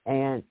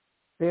 and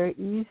very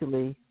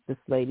easily this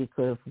lady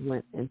could have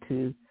went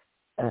into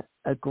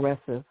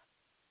aggressive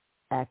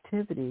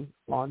activity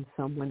on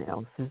someone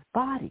else's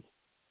body.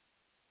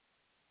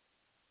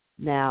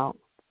 Now,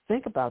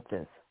 think about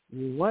this.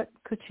 What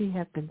could she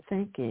have been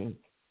thinking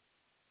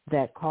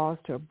that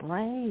caused her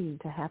brain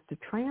to have to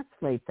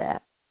translate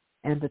that?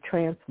 And the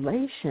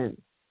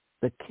translation,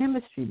 the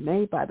chemistry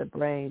made by the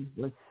brain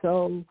was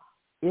so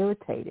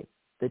irritating.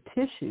 The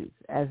tissues,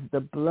 as the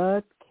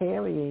blood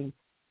carrying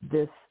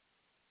this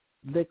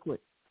liquid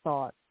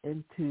thought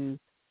into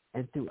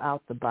and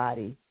throughout the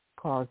body,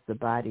 caused the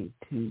body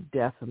to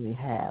definitely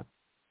have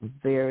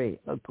very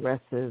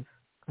aggressive,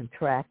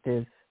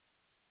 contractive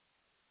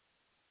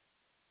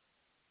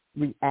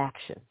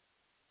reaction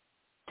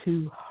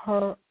to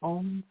her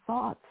own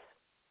thoughts.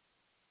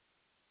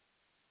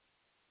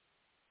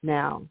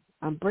 Now,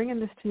 I'm bringing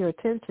this to your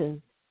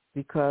attention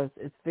because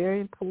it's very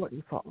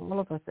important for all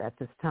of us at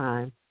this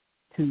time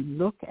to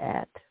look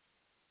at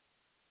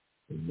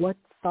what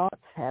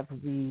thoughts have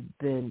we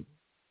been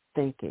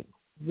thinking.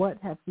 What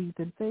have we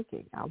been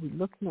thinking? Are we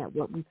looking at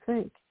what we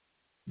think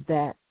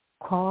that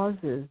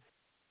causes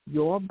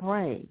your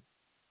brain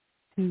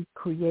to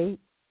create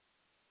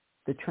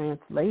the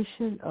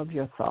translation of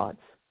your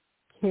thoughts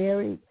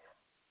carried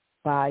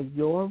by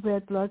your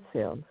red blood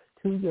cells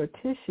to your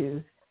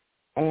tissues,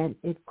 and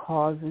it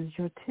causes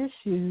your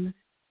tissues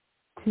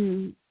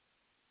to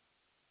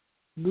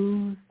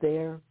lose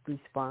their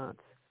response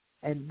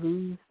and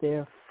lose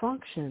their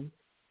function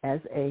as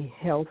a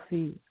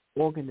healthy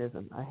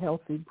organism, a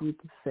healthy group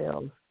of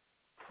cells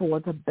for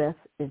the best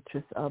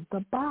interest of the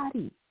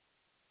body.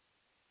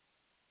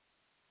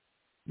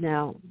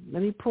 Now,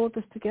 let me pull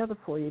this together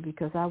for you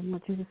because I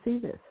want you to see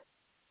this.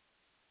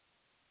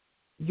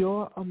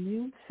 Your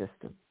immune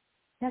system,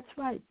 that's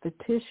right, the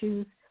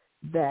tissues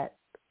that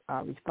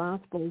are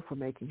responsible for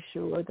making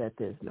sure that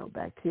there's no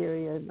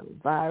bacteria, no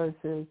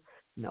viruses,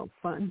 no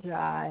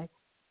fungi,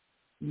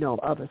 no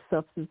other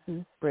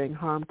substances bring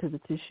harm to the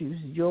tissues.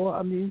 Your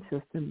immune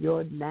system,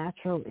 your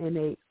natural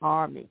innate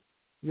army,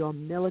 your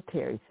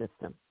military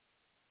system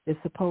is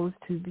supposed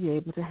to be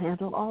able to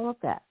handle all of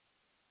that.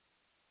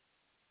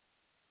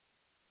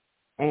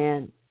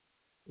 And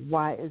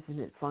why isn't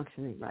it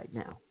functioning right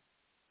now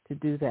to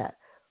do that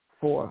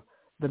for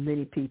the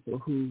many people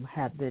who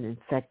have been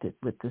infected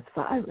with this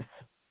virus?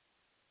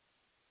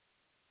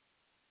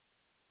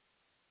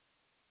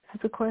 This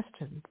is a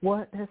question.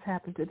 What has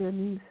happened to their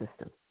immune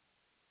system?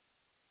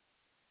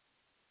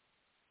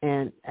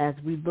 And as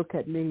we look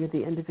at many of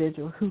the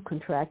individuals who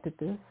contracted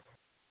this,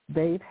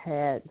 they've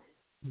had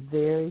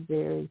very,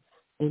 very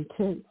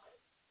intense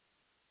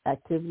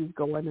activities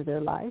go into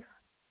their life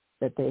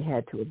that they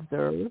had to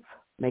observe,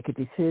 make a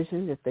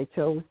decision if they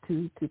chose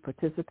to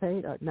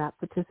participate or not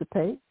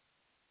participate.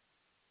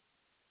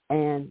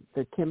 And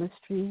the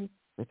chemistry,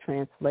 the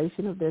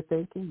translation of their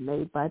thinking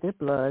made by their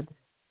blood,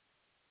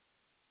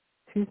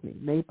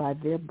 made by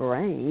their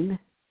brain,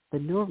 the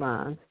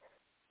neurons,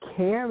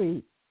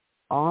 carried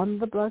on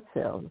the blood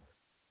cells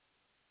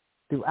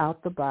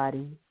throughout the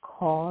body,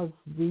 cause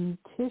the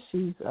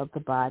tissues of the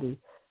body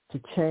to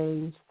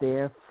change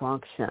their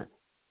function.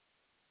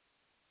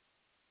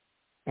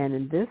 And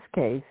in this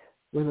case,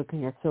 we're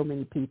looking at so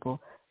many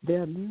people,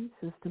 their immune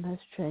system has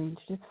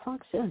changed its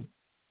function.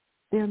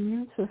 Their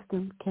immune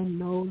system can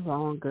no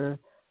longer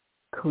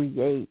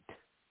create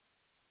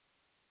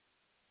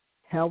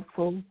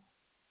helpful,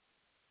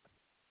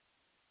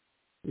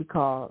 we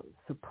call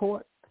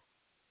support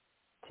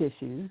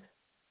tissues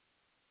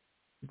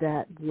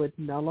that would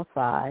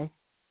nullify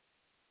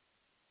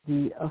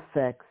the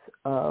effects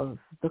of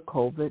the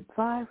COVID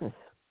virus.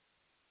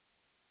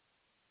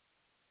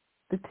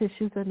 The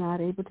tissues are not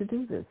able to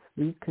do this.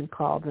 We can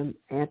call them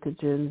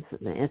antigens,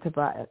 the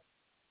antibiotics,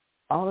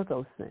 all of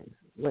those things.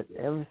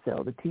 Whatever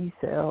cell, the T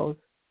cells,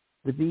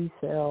 the B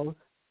cells,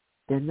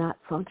 they're not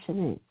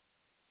functioning.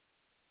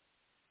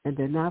 And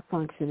they're not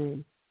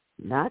functioning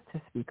not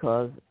just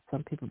because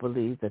some people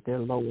believe that they're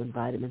low in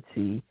vitamin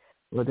C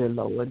or they're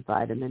low in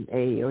vitamin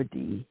A or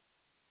D.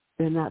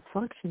 They're not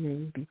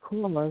functioning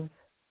because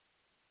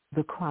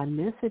the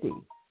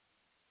chronicity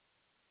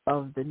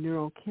of the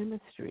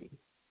neurochemistry,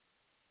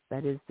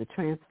 that is the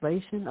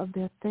translation of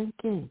their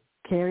thinking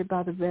carried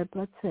by the red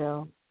blood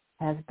cell,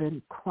 has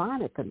been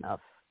chronic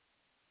enough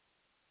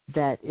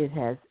that it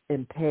has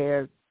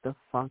impaired the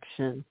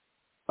function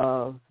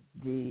of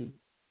the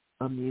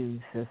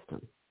immune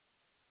system.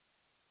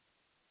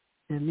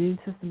 The immune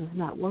system is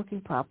not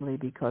working properly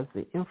because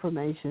the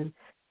information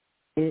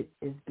it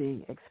is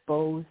being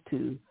exposed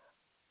to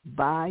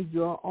by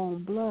your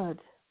own blood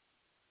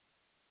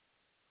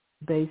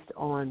based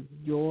on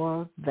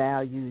your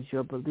values,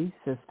 your belief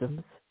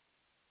systems,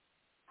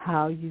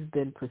 how you've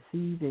been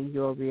perceiving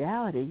your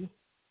reality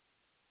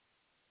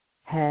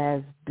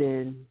has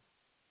been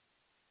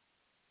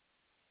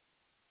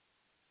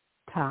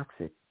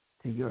toxic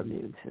to your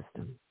immune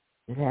system.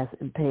 It has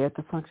impaired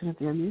the function of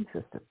your immune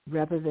system.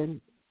 Rather than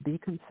be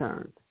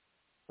concerned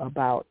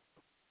about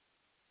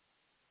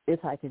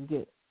if I can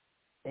get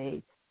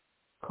a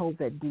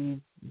COVID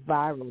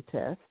viral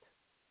test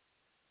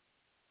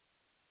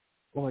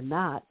or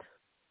not,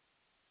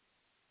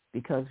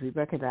 because we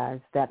recognize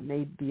that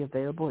may be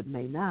available, it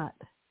may not.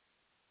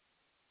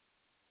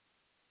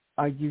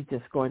 Are you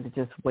just going to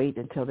just wait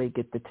until they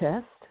get the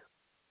test,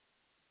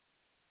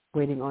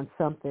 waiting on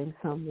something,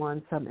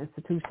 someone, some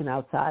institution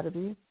outside of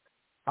you?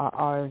 Or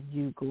are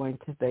you going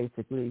to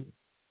basically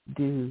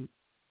do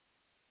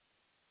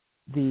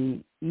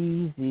the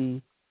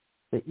easy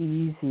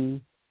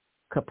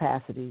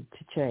capacity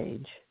to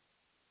change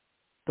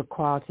the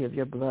quality of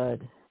your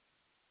blood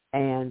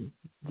and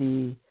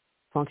the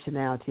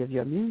functionality of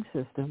your immune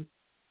system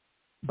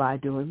by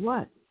doing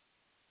what?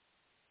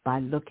 By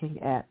looking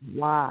at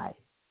why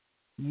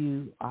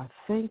you are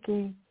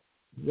thinking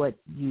what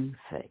you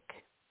think.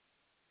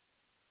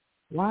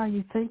 Why are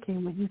you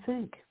thinking what you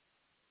think?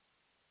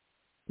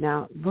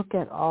 Now, look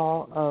at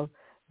all of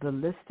the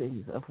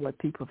listings of what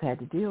people have had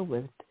to deal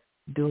with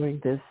during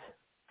this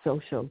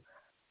social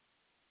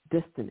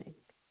distancing,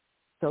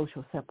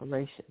 social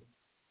separation.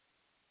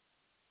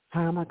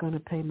 How am I going to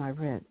pay my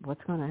rent?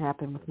 What's going to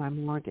happen with my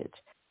mortgage?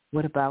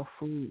 What about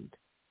food?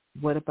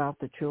 What about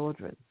the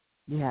children?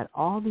 You had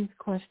all these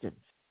questions,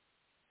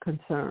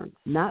 concerns,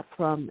 not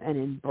from an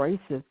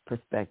embracive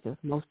perspective.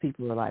 Most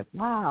people are like,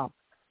 wow,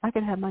 I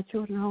can have my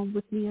children home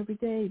with me every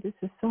day. This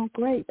is so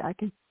great. I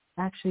can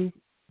actually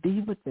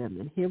be with them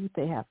and hear what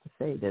they have to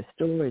say, their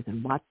stories,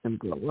 and watch them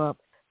grow up.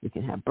 We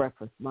can have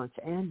breakfast, lunch,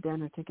 and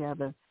dinner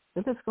together.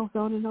 The list goes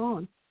on and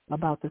on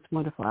about this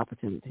wonderful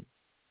opportunity.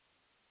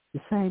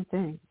 The same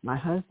thing. My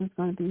husband's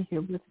going to be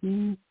here with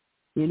me.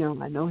 You know,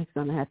 I know he's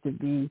going to have to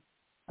be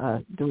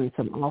doing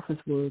some office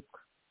work,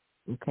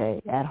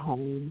 okay, at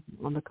home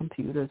on the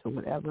computers or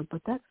whatever,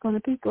 but that's going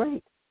to be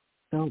great.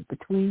 So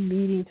between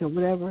meetings or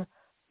whatever,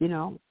 you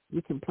know,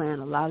 we can plan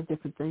a lot of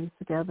different things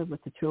together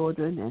with the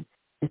children, and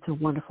it's a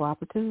wonderful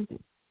opportunity.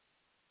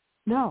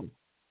 No,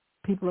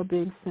 people are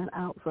being sent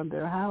out from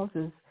their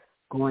houses,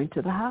 going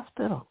to the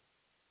hospital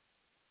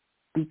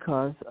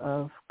because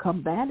of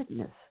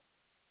combativeness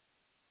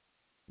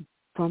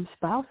from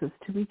spouses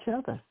to each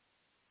other,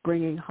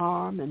 bringing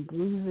harm and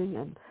bruising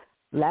and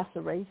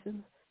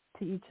lacerations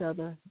to each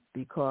other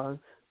because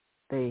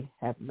they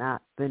have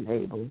not been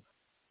able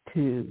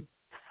to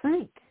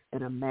think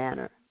in a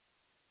manner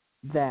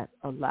that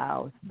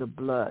allows the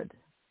blood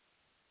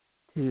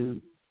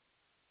to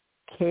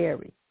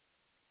carry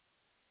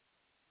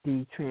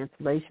the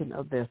translation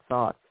of their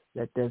thoughts,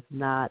 that does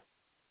not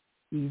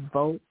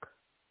evoke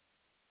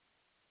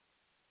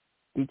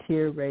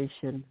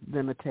deterioration,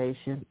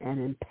 limitation, and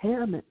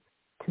impairment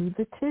to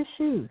the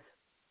tissues.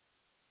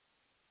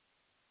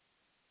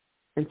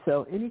 And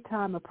so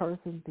anytime a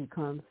person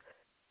becomes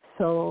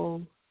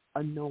so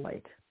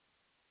annoyed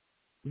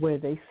where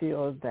they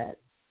feel that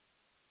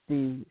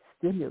the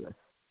stimulus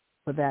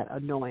for that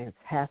annoyance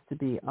has to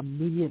be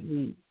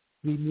immediately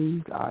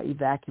removed or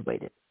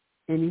evacuated,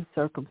 any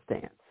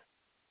circumstance,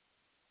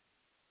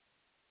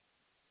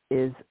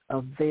 is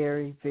a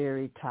very,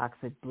 very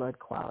toxic blood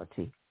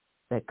quality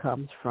that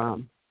comes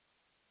from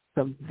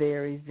some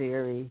very,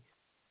 very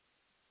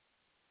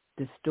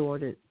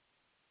distorted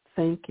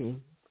thinking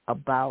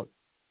about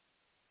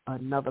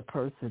another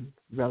person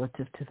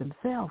relative to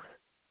themselves.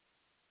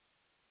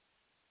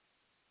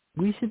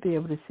 We should be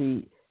able to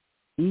see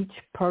each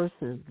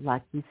person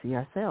like we see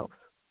ourselves.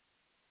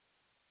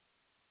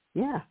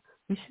 Yeah,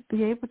 we should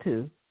be able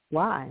to.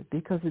 Why?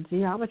 Because the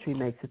geometry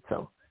makes it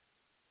so.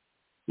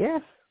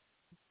 Yes,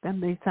 that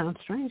may sound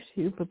strange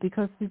to you, but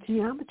because the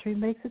geometry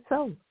makes it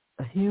so.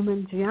 A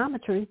human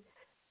geometry,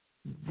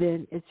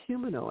 then it's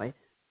humanoid.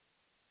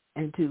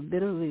 And to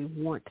literally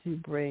want to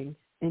bring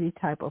any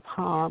type of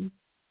harm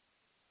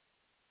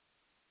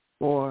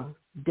or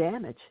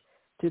damage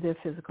to their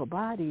physical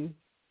body,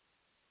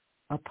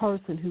 a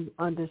person who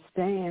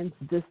understands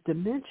this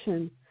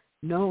dimension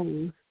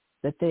knows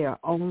that they are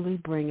only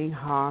bringing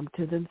harm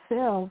to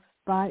themselves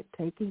by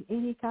taking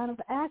any kind of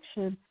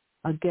action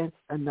against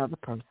another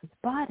person's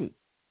body.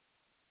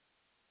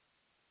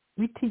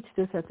 We teach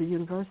this at the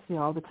university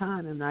all the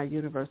time in our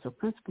universal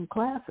principle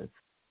classes.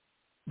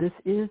 This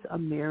is a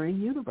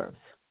mirroring universe.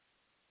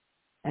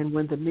 And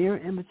when the mirror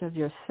image of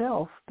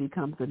yourself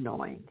becomes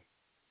annoying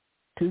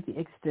to the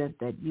extent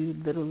that you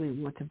literally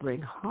want to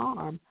bring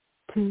harm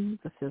to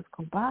the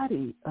physical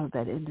body of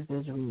that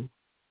individual,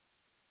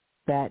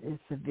 that is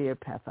severe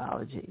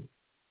pathology.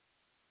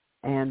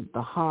 And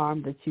the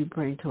harm that you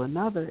bring to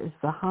another is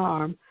the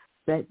harm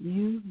that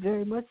you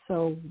very much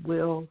so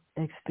will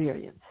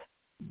experience.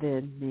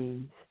 Then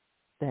means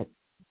that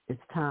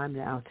it's time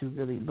now to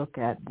really look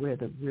at where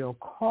the real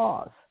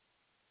cause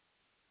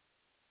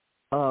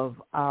of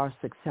our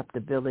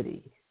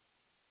susceptibility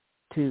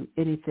to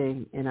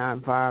anything in our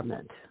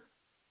environment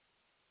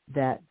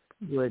that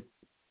would,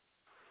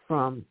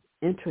 from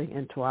entering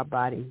into our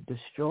body,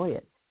 destroy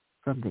it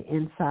from the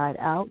inside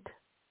out.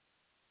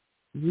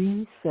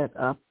 We set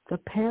up the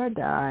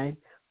paradigm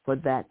for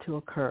that to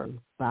occur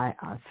by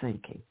our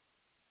thinking.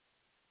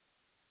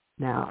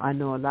 Now, I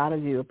know a lot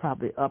of you are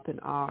probably up in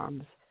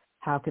arms.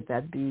 How could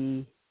that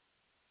be?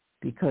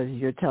 because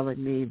you're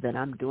telling me that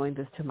I'm doing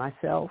this to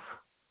myself?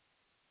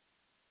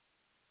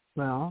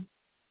 Well,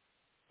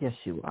 yes,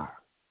 you are.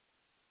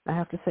 I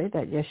have to say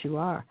that, yes, you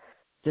are,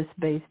 just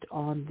based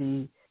on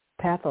the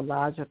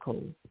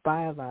pathological,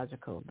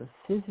 biological, the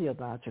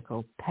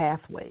physiological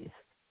pathways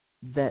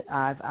that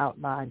I've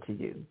outlined to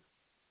you.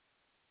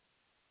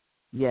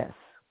 Yes,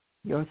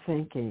 your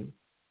thinking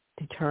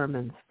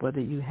determines whether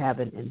you have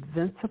an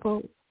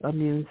invincible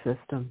immune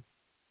system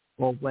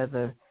or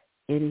whether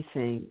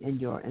anything in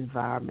your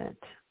environment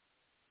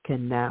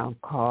can now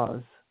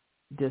cause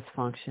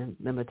dysfunction,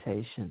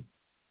 limitation,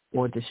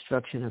 or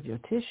destruction of your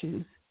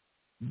tissues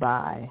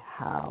by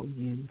how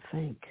you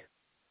think.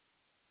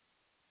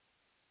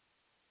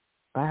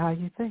 By how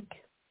you think.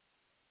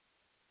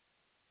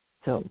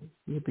 So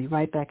we'll be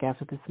right back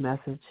after this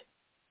message,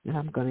 and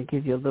I'm going to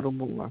give you a little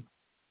more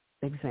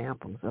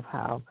examples of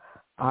how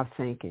our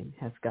thinking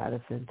has got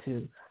us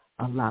into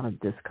a lot of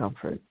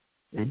discomfort.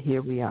 And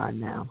here we are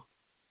now.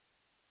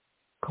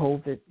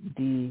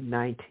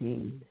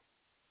 COVID-19.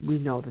 We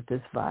know that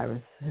this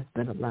virus has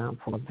been around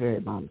for a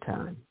very long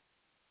time.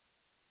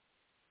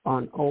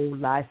 On old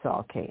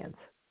Lysol cans,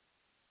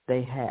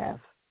 they have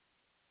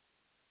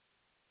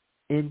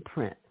in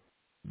print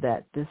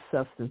that this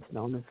substance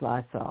known as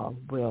Lysol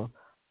will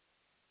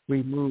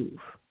remove,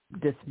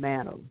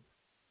 dismantle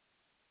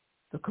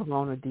the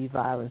corona D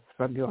virus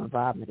from your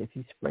environment if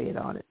you spray it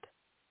on it.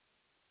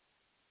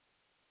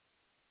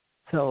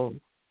 So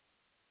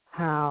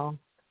how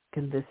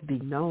can this be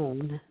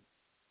known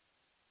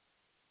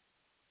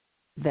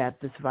that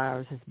this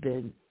virus has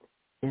been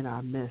in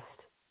our midst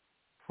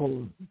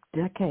for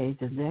decades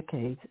and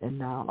decades, and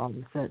now all of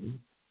a sudden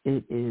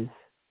it is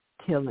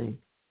killing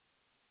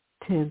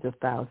tens of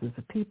thousands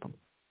of people?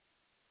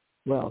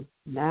 Well,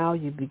 now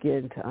you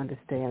begin to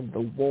understand the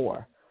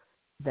war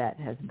that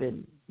has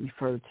been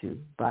referred to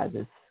by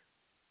this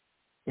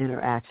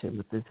interaction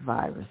with this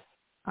virus.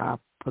 Our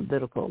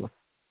political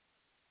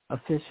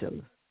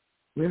officials,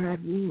 we're at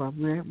war,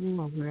 we're at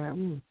war, we're at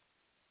war.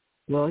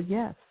 Well,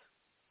 yes,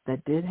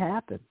 that did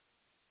happen.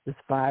 This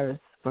virus,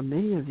 for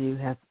many of you,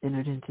 has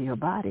entered into your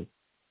body.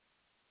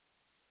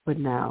 But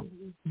now,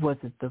 was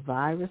it the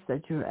virus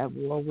that you're at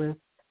war with?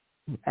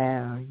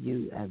 Are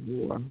you at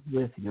war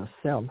with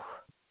yourself?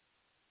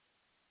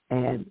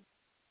 And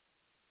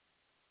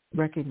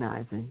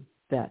recognizing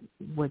that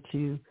what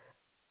you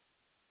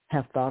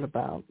have thought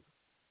about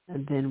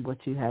and then what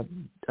you have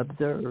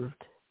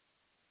observed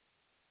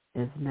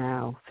is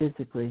now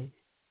physically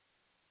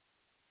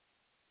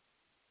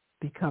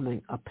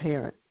becoming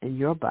apparent in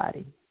your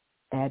body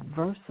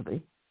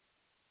adversely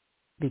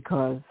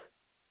because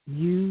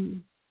you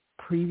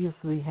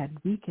previously had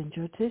weakened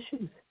your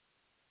tissues.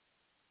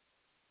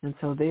 And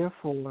so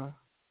therefore,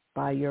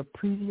 by your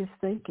previous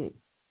thinking,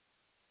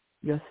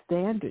 your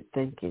standard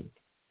thinking,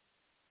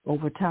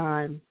 over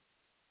time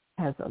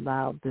has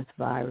allowed this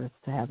virus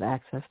to have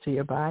access to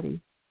your body,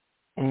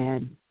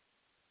 and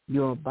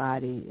your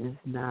body is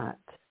not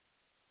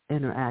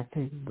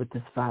interacting with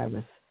this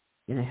virus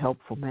in a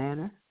helpful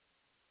manner.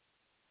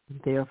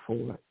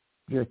 Therefore,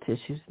 your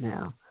tissues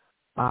now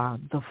are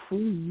the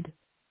food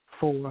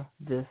for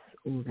this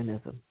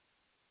organism.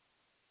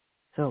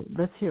 So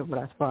let's hear what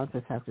our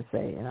sponsors have to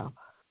say, and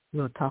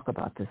we'll talk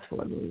about this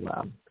for a little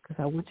while, because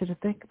I want you to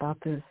think about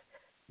this.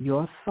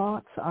 Your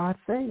thoughts are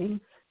things.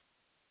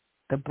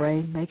 The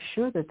brain makes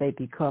sure that they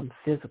become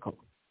physical.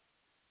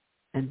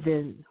 And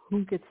then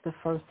who gets the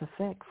first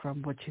effect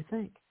from what you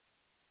think?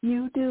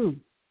 You do.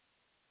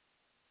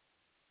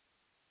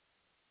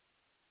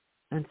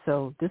 And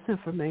so this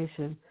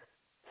information,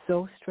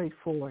 so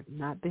straightforward,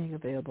 not being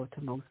available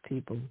to most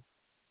people.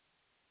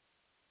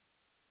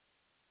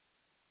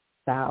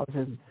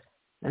 Thousands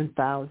and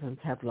thousands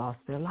have lost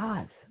their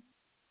lives.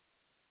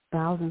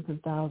 Thousands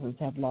and thousands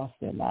have lost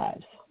their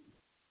lives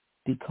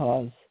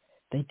because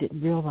they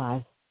didn't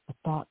realize the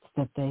thoughts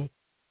that they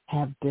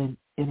have been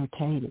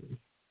entertaining,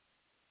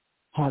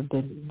 have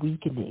been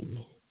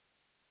weakening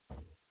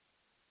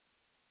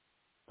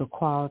the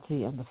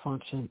quality and the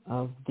function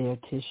of their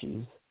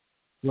tissues,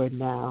 where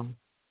now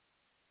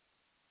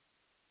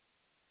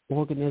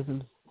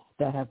organisms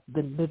that have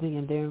been living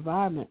in their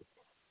environment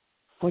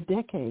for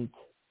decades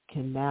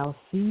can now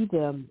see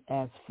them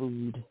as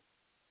food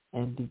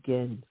and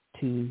begin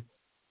to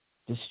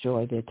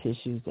destroy their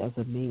tissues as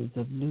a means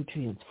of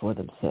nutrients for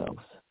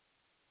themselves.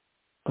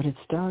 But it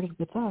started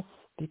with us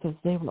because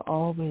they were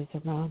always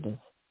around us.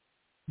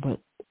 But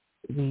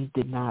we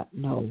did not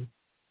know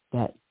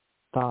that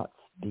thoughts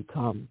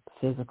become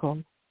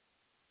physical,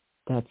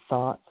 that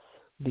thoughts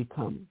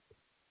become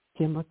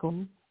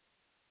chemical,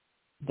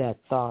 that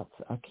thoughts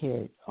are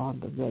carried on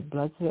the red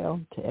blood cell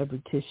to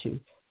every tissue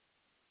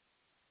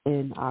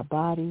in our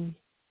body,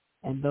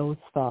 and those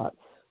thoughts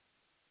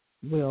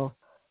will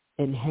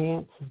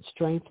enhance and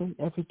strengthen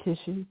every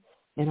tissue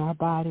in our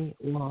body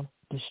or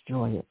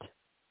destroy it.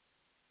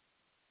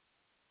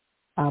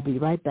 I'll be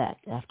right back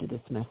after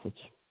this message.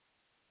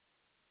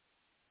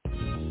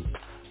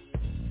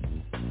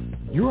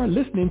 You are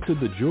listening to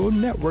the Jewel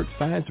Network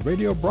Science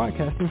Radio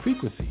Broadcasting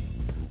Frequency.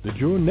 The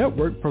Jewel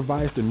Network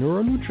provides the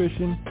neural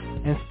nutrition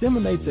and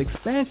stimulates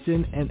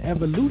expansion and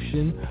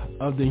evolution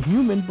of the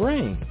human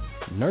brain,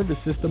 nervous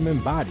system,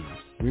 and body.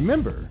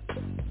 Remember,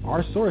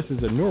 our source is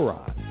a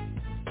neuron.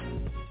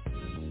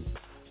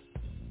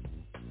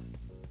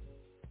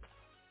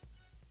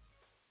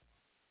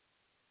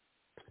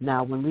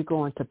 Now, when we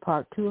go into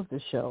part 2 of the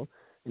show,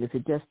 and if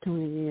you're just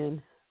tuning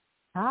in,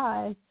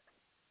 hi,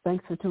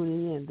 thanks for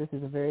tuning in. This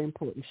is a very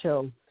important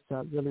show, so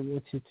I really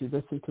want you to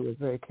listen to it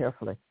very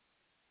carefully,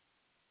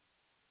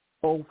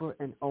 over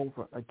and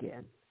over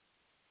again.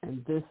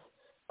 And this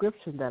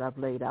description that I've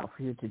laid out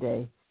for you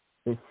today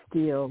is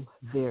still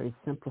very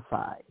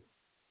simplified.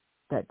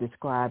 That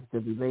describes the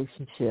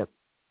relationship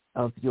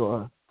of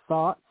your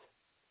thoughts,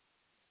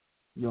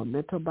 your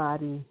mental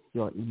body,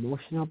 your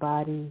emotional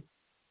body,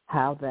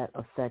 how that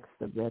affects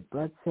the red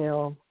blood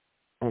cell,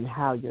 and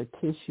how your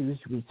tissues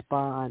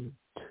respond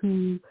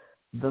to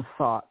the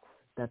thoughts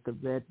that the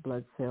red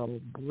blood cell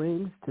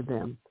brings to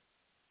them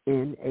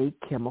in a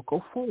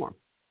chemical form.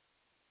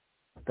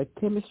 The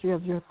chemistry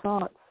of your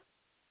thoughts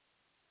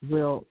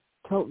will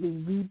totally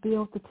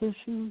rebuild the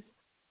tissues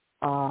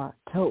or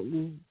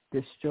totally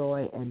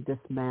destroy and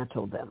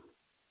dismantle them.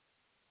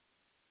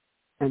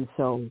 And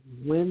so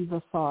when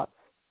the thoughts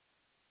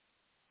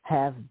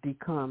have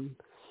become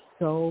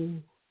so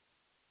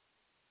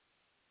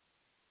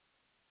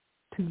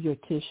to your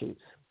tissues,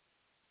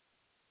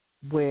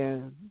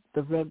 where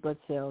the red blood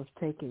cells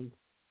taking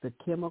the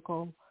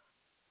chemical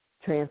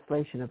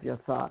translation of your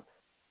thoughts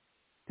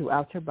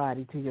throughout your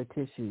body to your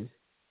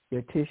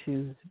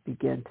tissues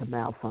begin to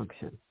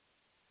malfunction.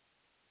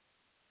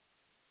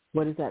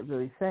 What does that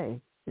really say?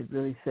 It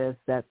really says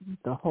that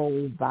the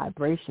whole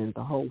vibration,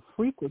 the whole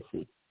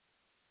frequency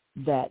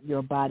that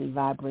your body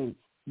vibrates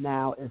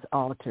now is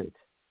altered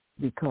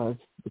because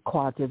the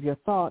quality of your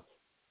thoughts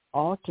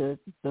altered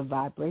the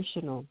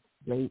vibrational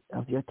rate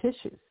of your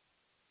tissues.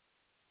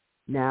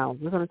 Now,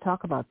 we're going to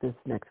talk about this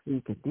next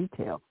week in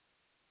detail,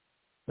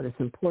 but it's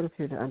important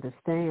for you to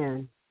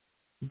understand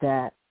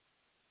that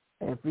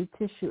every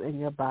tissue in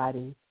your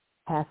body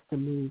has to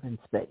move in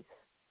space.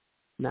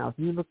 Now, if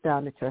you look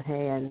down at your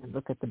hand and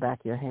look at the back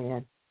of your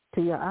hand,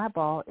 to your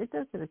eyeball, it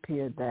doesn't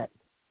appear that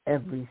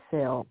every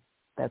cell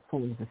that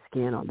forms the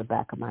skin on the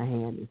back of my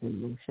hand is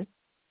in motion.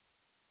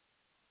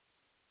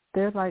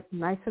 They're like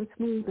nice and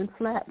smooth and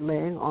flat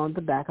laying on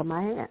the back of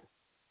my hand.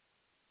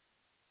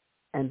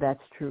 And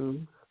that's true,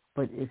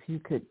 but if you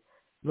could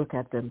look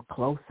at them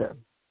closer,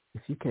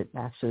 if you could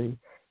actually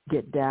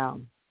get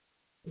down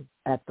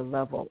at the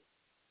level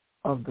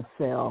of the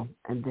cell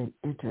and then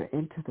enter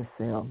into the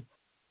cell,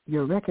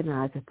 you'll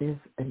recognize that there's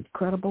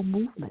incredible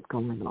movement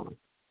going on.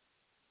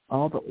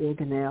 All the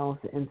organelles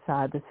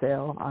inside the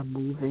cell are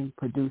moving,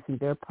 producing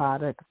their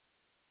products.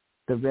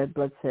 The red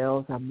blood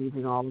cells are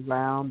moving all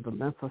around, the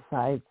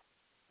lymphocytes,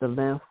 the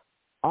lymph.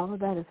 All of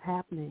that is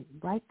happening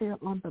right there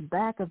on the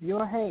back of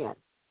your hand.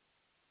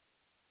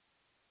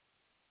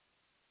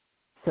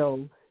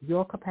 So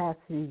your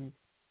capacity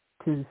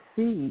to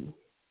see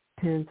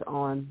depends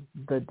on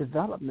the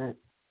development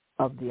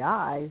of the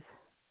eyes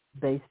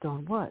based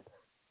on what?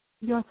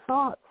 Your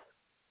thoughts.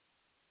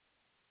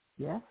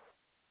 Yes?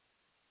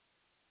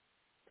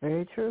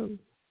 Very true.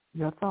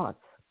 Your thoughts.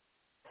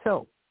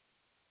 So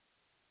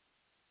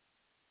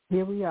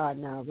here we are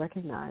now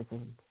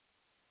recognizing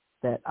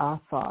that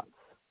our thoughts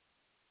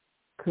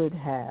could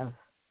have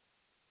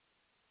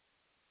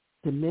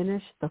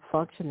diminished the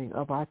functioning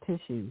of our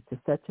tissues to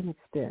such an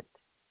extent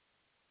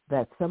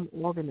that some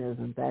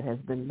organism that has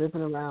been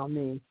living around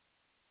me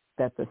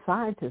that the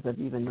scientists have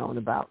even known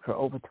about for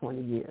over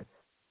 20 years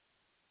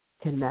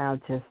can now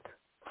just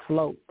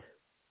float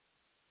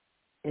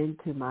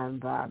into my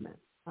environment.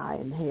 I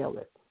inhale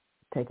it,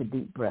 take a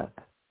deep breath,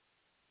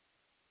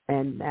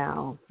 and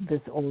now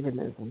this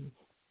organism,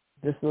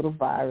 this little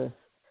virus,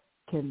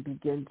 can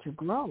begin to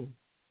grow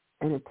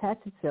and attach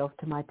itself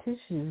to my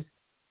tissues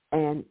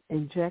and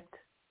inject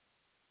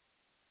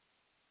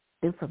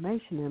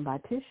information in my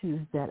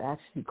tissues that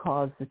actually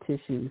cause the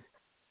tissues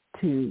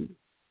to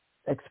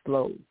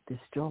explode,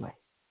 destroy,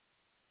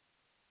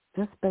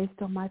 just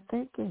based on my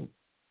thinking.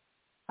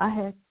 I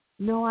had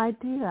no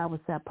idea I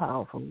was that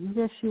powerful.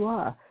 Yes, you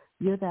are.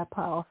 You're that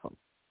powerful.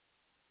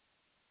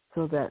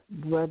 So that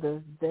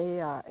whether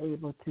they are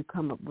able to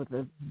come up with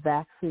a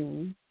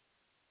vaccine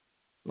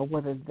or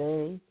whether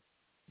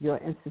your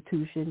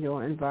institution,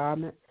 your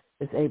environment,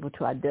 is able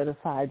to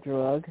identify a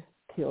drug,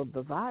 kill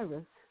the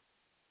virus,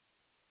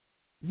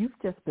 you've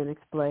just been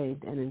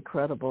explained an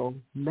incredible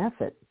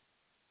method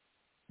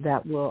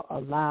that will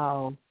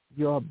allow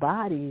your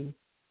body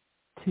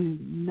to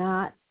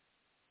not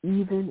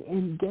even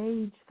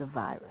engage the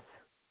virus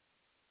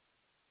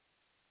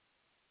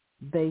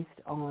based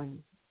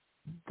on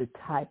the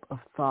type of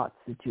thoughts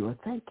that you are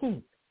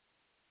thinking.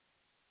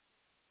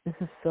 This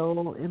is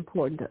so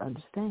important to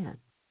understand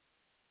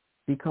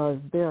because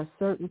there are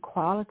certain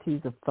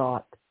qualities of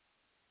thought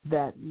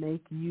that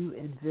make you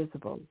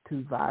invisible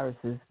to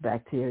viruses,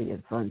 bacteria,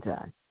 and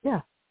fungi.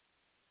 Yeah,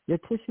 your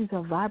tissues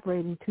are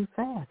vibrating too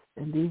fast,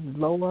 and these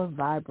lower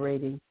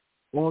vibrating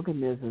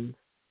organisms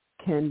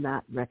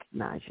cannot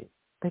recognize you.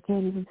 They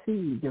can't even see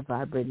you. You're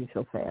vibrating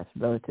so fast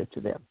relative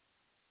to them.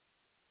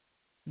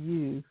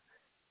 You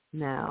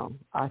now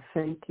are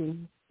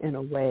thinking in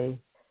a way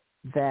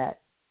that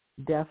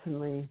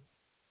definitely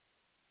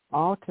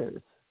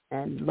alters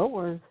and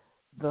lowers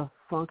the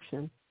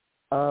function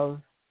of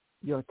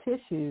your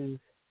tissues.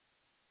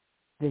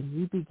 Then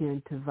you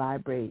begin to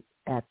vibrate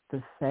at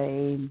the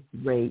same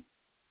rate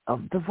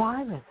of the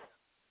virus,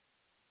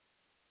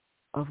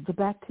 of the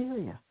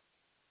bacteria,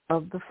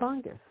 of the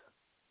fungus.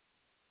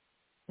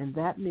 And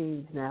that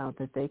means now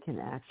that they can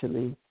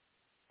actually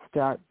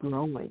start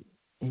growing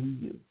in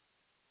you,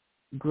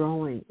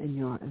 growing in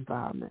your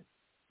environment,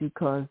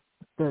 because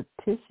the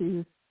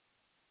tissues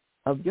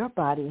of your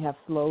body have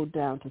slowed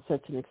down to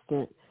such an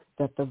extent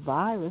that the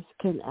virus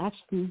can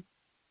actually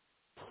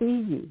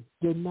see you.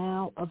 You're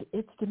now of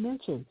its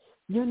dimension.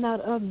 You're not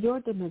of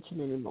your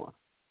dimension anymore.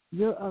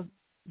 You're of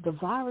the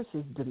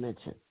virus's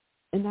dimension.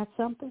 Isn't that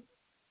something?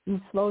 You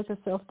slowed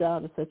yourself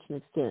down to such an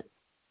extent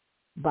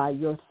by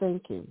your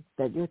thinking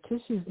that your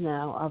tissues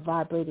now are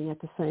vibrating at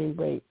the same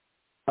rate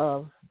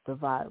of the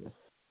virus.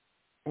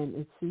 And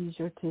it sees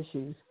your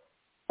tissues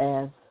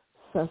as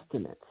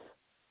sustenance,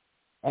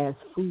 as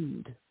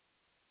food,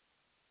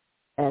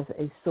 as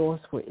a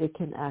source where it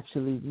can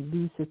actually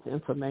release its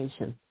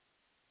information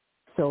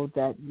so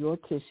that your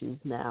tissues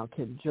now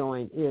can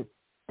join it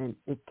and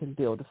it can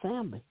build a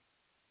family.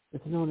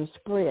 It's known as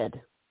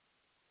spread.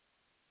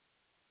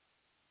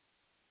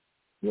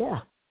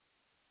 Yeah.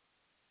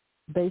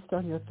 Based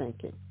on your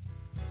thinking.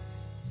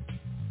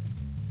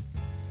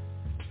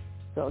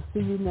 So see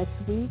you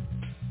next week.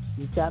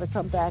 You've got to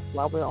come back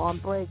while we're on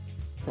break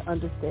to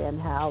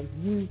understand how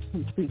you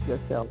can treat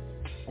yourself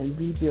and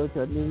rebuild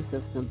your immune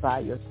system by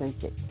your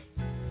thinking.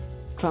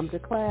 Come to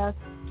class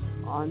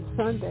on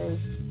Sunday,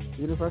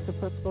 Universal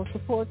Principal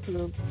Support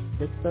Group,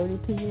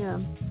 6:30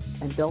 p.m.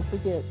 And don't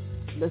forget,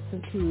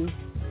 listen to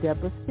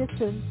Deborah's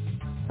Kitchen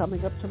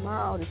coming up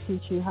tomorrow to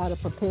teach you how to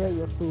prepare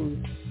your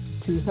food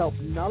to help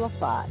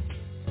nullify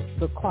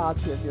the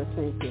quality of your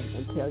thinking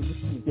until you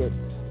can get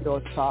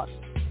your thoughts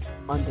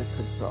under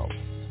control.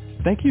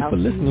 Thank you for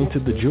listening to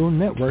the Jewel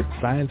Network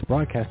Science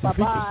Broadcasting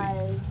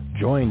Frequency.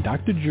 Join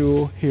Dr.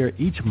 Jewel here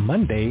each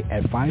Monday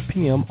at 5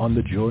 p.m. on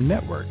the Jewel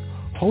Network,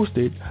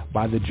 hosted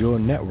by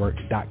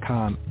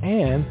thejewelnetwork.com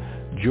and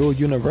Jewel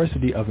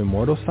University of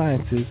Immortal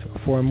Sciences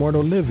for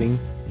Immortal Living,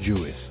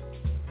 JUIS.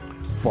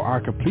 For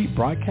our complete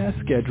broadcast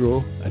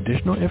schedule,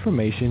 additional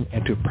information,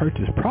 and to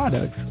purchase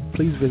products,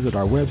 please visit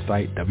our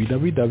website,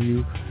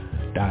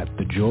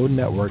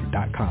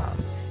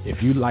 www.thejewelnetwork.com.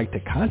 If you'd like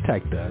to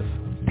contact us,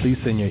 please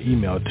send your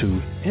email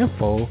to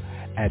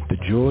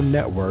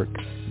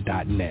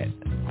info@thejewelnetwork.net.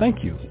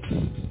 Thank you.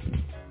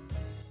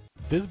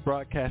 This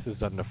broadcast is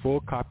under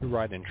full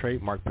copyright and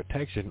trademark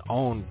protection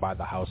owned by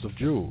the House of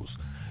Jewels.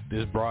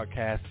 This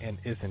broadcast in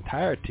its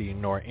entirety,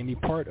 nor any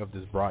part of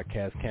this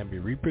broadcast can be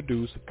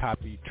reproduced,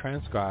 copied,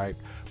 transcribed,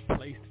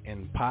 placed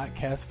in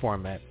podcast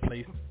format,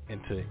 placed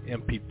into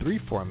MP3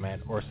 format,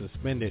 or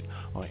suspended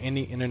on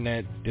any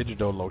internet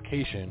digital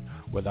location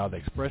without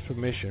express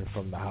permission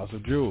from the House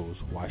of Jewels,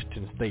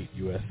 Washington State,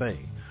 USA.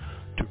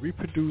 To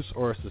reproduce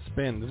or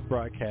suspend this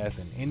broadcast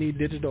in any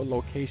digital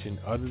location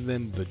other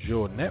than the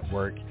Jewel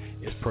Network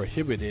is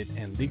prohibited,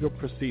 and legal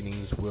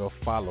proceedings will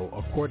follow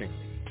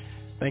accordingly.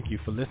 Thank you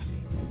for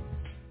listening.